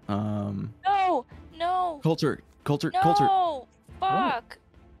 No, no, Coulter. no, fuck,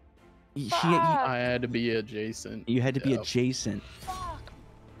 fuck, I had to be adjacent. You had to be Yeah. adjacent. fuck.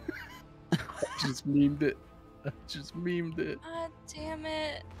 I just memed it. I just memed it. God damn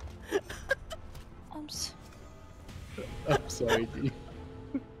it. I'm sorry, D.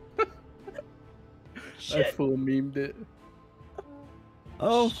 I Shit. full memed it.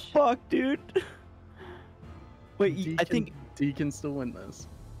 Oh fuck, dude. Wait, I think. D can still win this.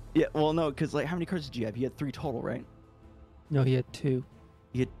 Yeah. Well, no, because like, how many cards did you have? You had 3 total, right? No, he had 2.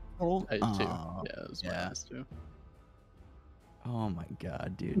 Total. I had 2. Oh, Yeah, it was my yeah. last 2. Oh my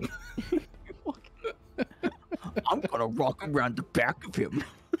god, dude. I'm gonna walk around the back of him.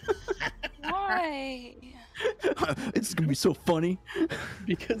 Why? It's gonna be so funny.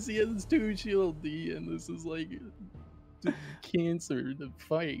 Because he has 2 shield, D, and this is like cancer to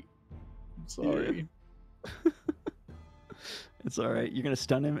fight. I'm sorry. It's all right. You're gonna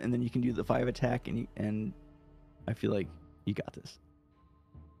stun him, and then you can do the 5 attack, and I feel like you got this.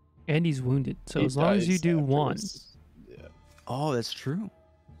 And he's wounded. So He as long as you dies do after one, this. Yeah. Oh, that's true.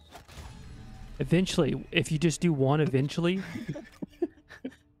 eventually, if you just do one eventually,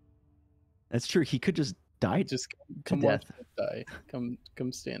 That's true. He could just die. Just to come watch death. me die.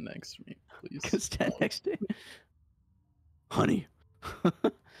 Come stand next to me, please. Could stand next to him. Honey.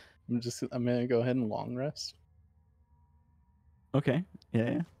 I'm gonna go ahead and long rest. Okay.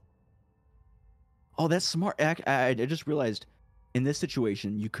 Yeah. Oh, that's smart. I just realized, in this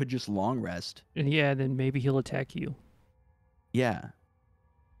situation, you could just long rest. and yeah, then maybe he'll attack you. Yeah.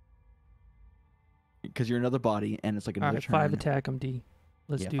 Because you're another body, and it's like All another right, turn. 5 attack him, D.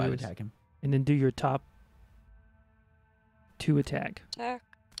 Let's yeah, do 5 this. attack him. And then do your top 2 attack. Attack.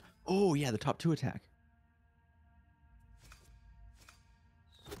 Oh yeah, the top 2 attack.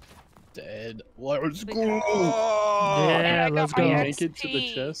 Dead. Let's We go. got- Oh, And Yeah, I got let's my go. Can you make it to the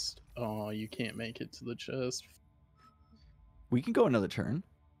XP. chest? Oh, you can't make it to the chest. we can go another turn.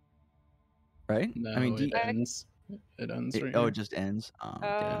 Right? No, I mean, it ends. It ends right oh, here. it just ends. Oh,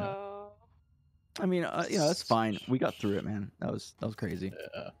 damn it. Oh. I mean, that's fine. We got through it, man. That was crazy.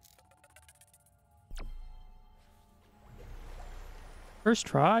 Yeah. First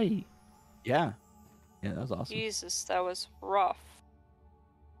try. Yeah. Yeah, that was awesome. Jesus, that was rough.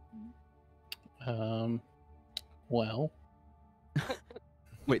 Well,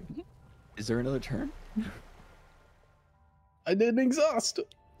 Wait, is there another turn? I didn't exhaust.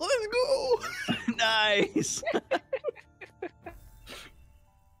 Let's go. Nice.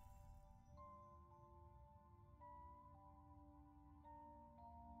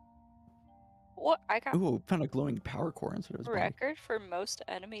 What? I got Ooh, found a glowing power core inside of his body. record for most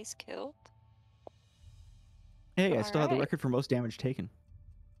enemies killed. Hey, I still have the Alright. record for most damage taken.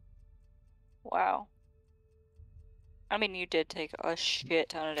 Wow. I mean, you did take a shit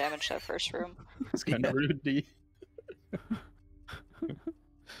ton of damage that first room. It's kind of rude, D.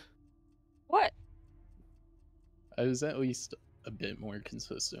 What? I was at least a bit more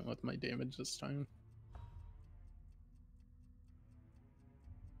consistent with my damage this time.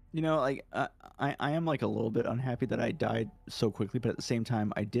 You know, like I am like a little bit unhappy that I died so quickly, but at the same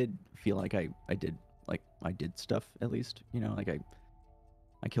time, I did feel like I did stuff at least. You know, like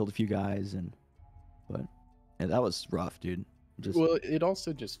I killed a few guys but yeah, that was rough, dude. Just Well, it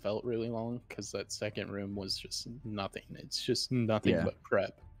also just felt really long because that second room was just nothing. It's just nothing Yeah. but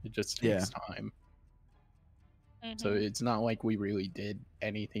prep. It just takes time. So Mhm. it's not like we really did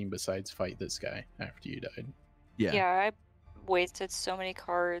anything besides fight this guy after you died. Yeah, I wasted so many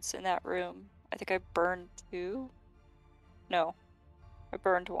cards in that room. I think I burned 2. No, I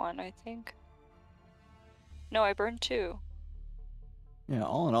burned 1, I think. No, I burned 2. Yeah,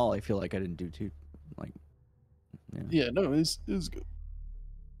 all in all, I feel like I didn't do too, like, yeah. Yeah, no, it's good.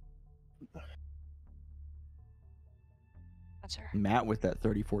 That's her. Matt with that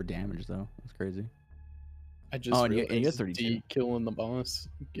 34 damage though, that's crazy. I just Oh, and you realized got 32. D killing the boss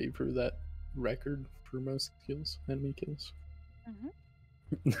gave her that record for most kills, enemy kills.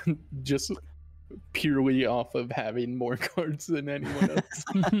 Mhm. Just purely off of having more cards than anyone else.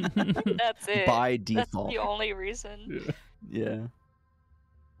 That's it. By That's default. the only reason. Yeah.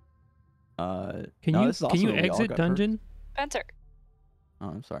 Yeah. Can no, you this is also can you when we all exit got dungeon? Spencer. Oh,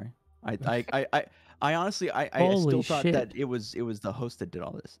 I'm sorry. I honestly I Holy still thought that shit. it was the host that did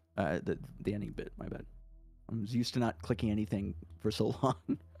all this. The ending bit. My bad. I'm used to not clicking anything for so long.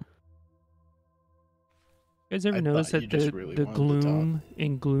 You guys ever I notice thought you that just the, really the wanted to talk. gloom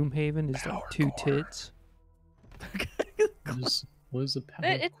in Gloomhaven is like Power 2 core. tits? What is the power?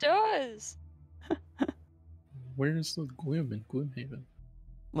 It does. Where's the gloom in Gloomhaven?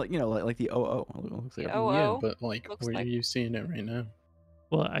 Like, you know, like the OO. It looks like The a- OO Yeah, but like, looks where like- are you seeing it right now?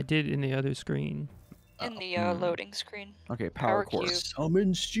 Well, I did in the other screen. in the Hmm. loading screen. Okay, power core. cube.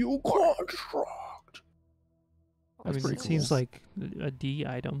 Summon steel construct. I mean, pretty it seems cool. like a D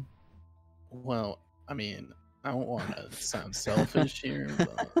item. Well, I mean, I don't want to sound selfish here,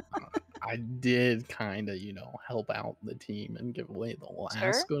 but I did kind of, help out the team and give away the last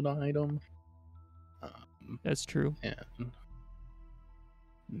Sure. good item. That's true. And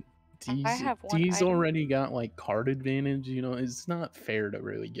I have one D's item. already got like card advantage. It's not fair to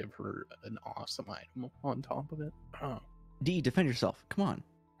really give her an awesome item on top of it. D, defend yourself. Come on.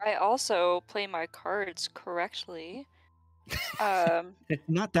 I also play my cards correctly.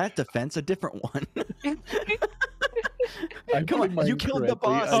 Not that defense, a different one. I Come play on, mine you killed the correctly,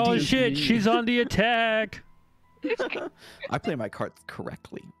 boss. I Oh just shit, mean- she's on the attack. I play my cards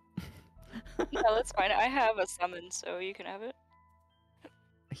correctly. No, that's fine. I have a summon, so you can have it.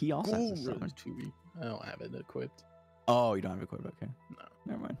 He also has a summon. Gloomhaven. I don't have it equipped. Oh, you don't have it equipped. Okay. No,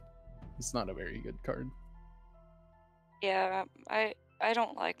 Never mind. it's not a very good card. Yeah, I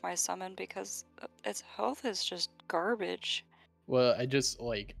don't like my summon because its health is just garbage. Well,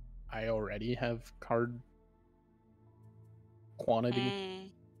 I already have card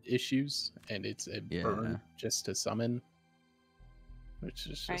quantity issues, and it's a burn just to summon, which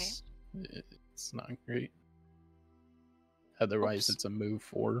is just it's not great. Otherwise, Oops. it's a move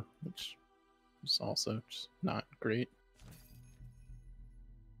 4, which is also just not great.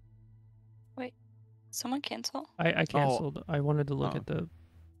 Wait, someone cancel? I canceled. I wanted to look Oh. at the.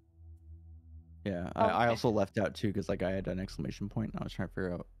 Yeah, Oh, I okay. also left out too because like I had an exclamation point and I was trying to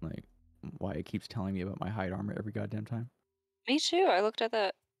figure out like why it keeps telling me about my hide armor every goddamn time. Me too. I looked at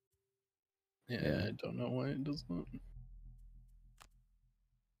that. Yeah, Yeah. I don't know why it does that.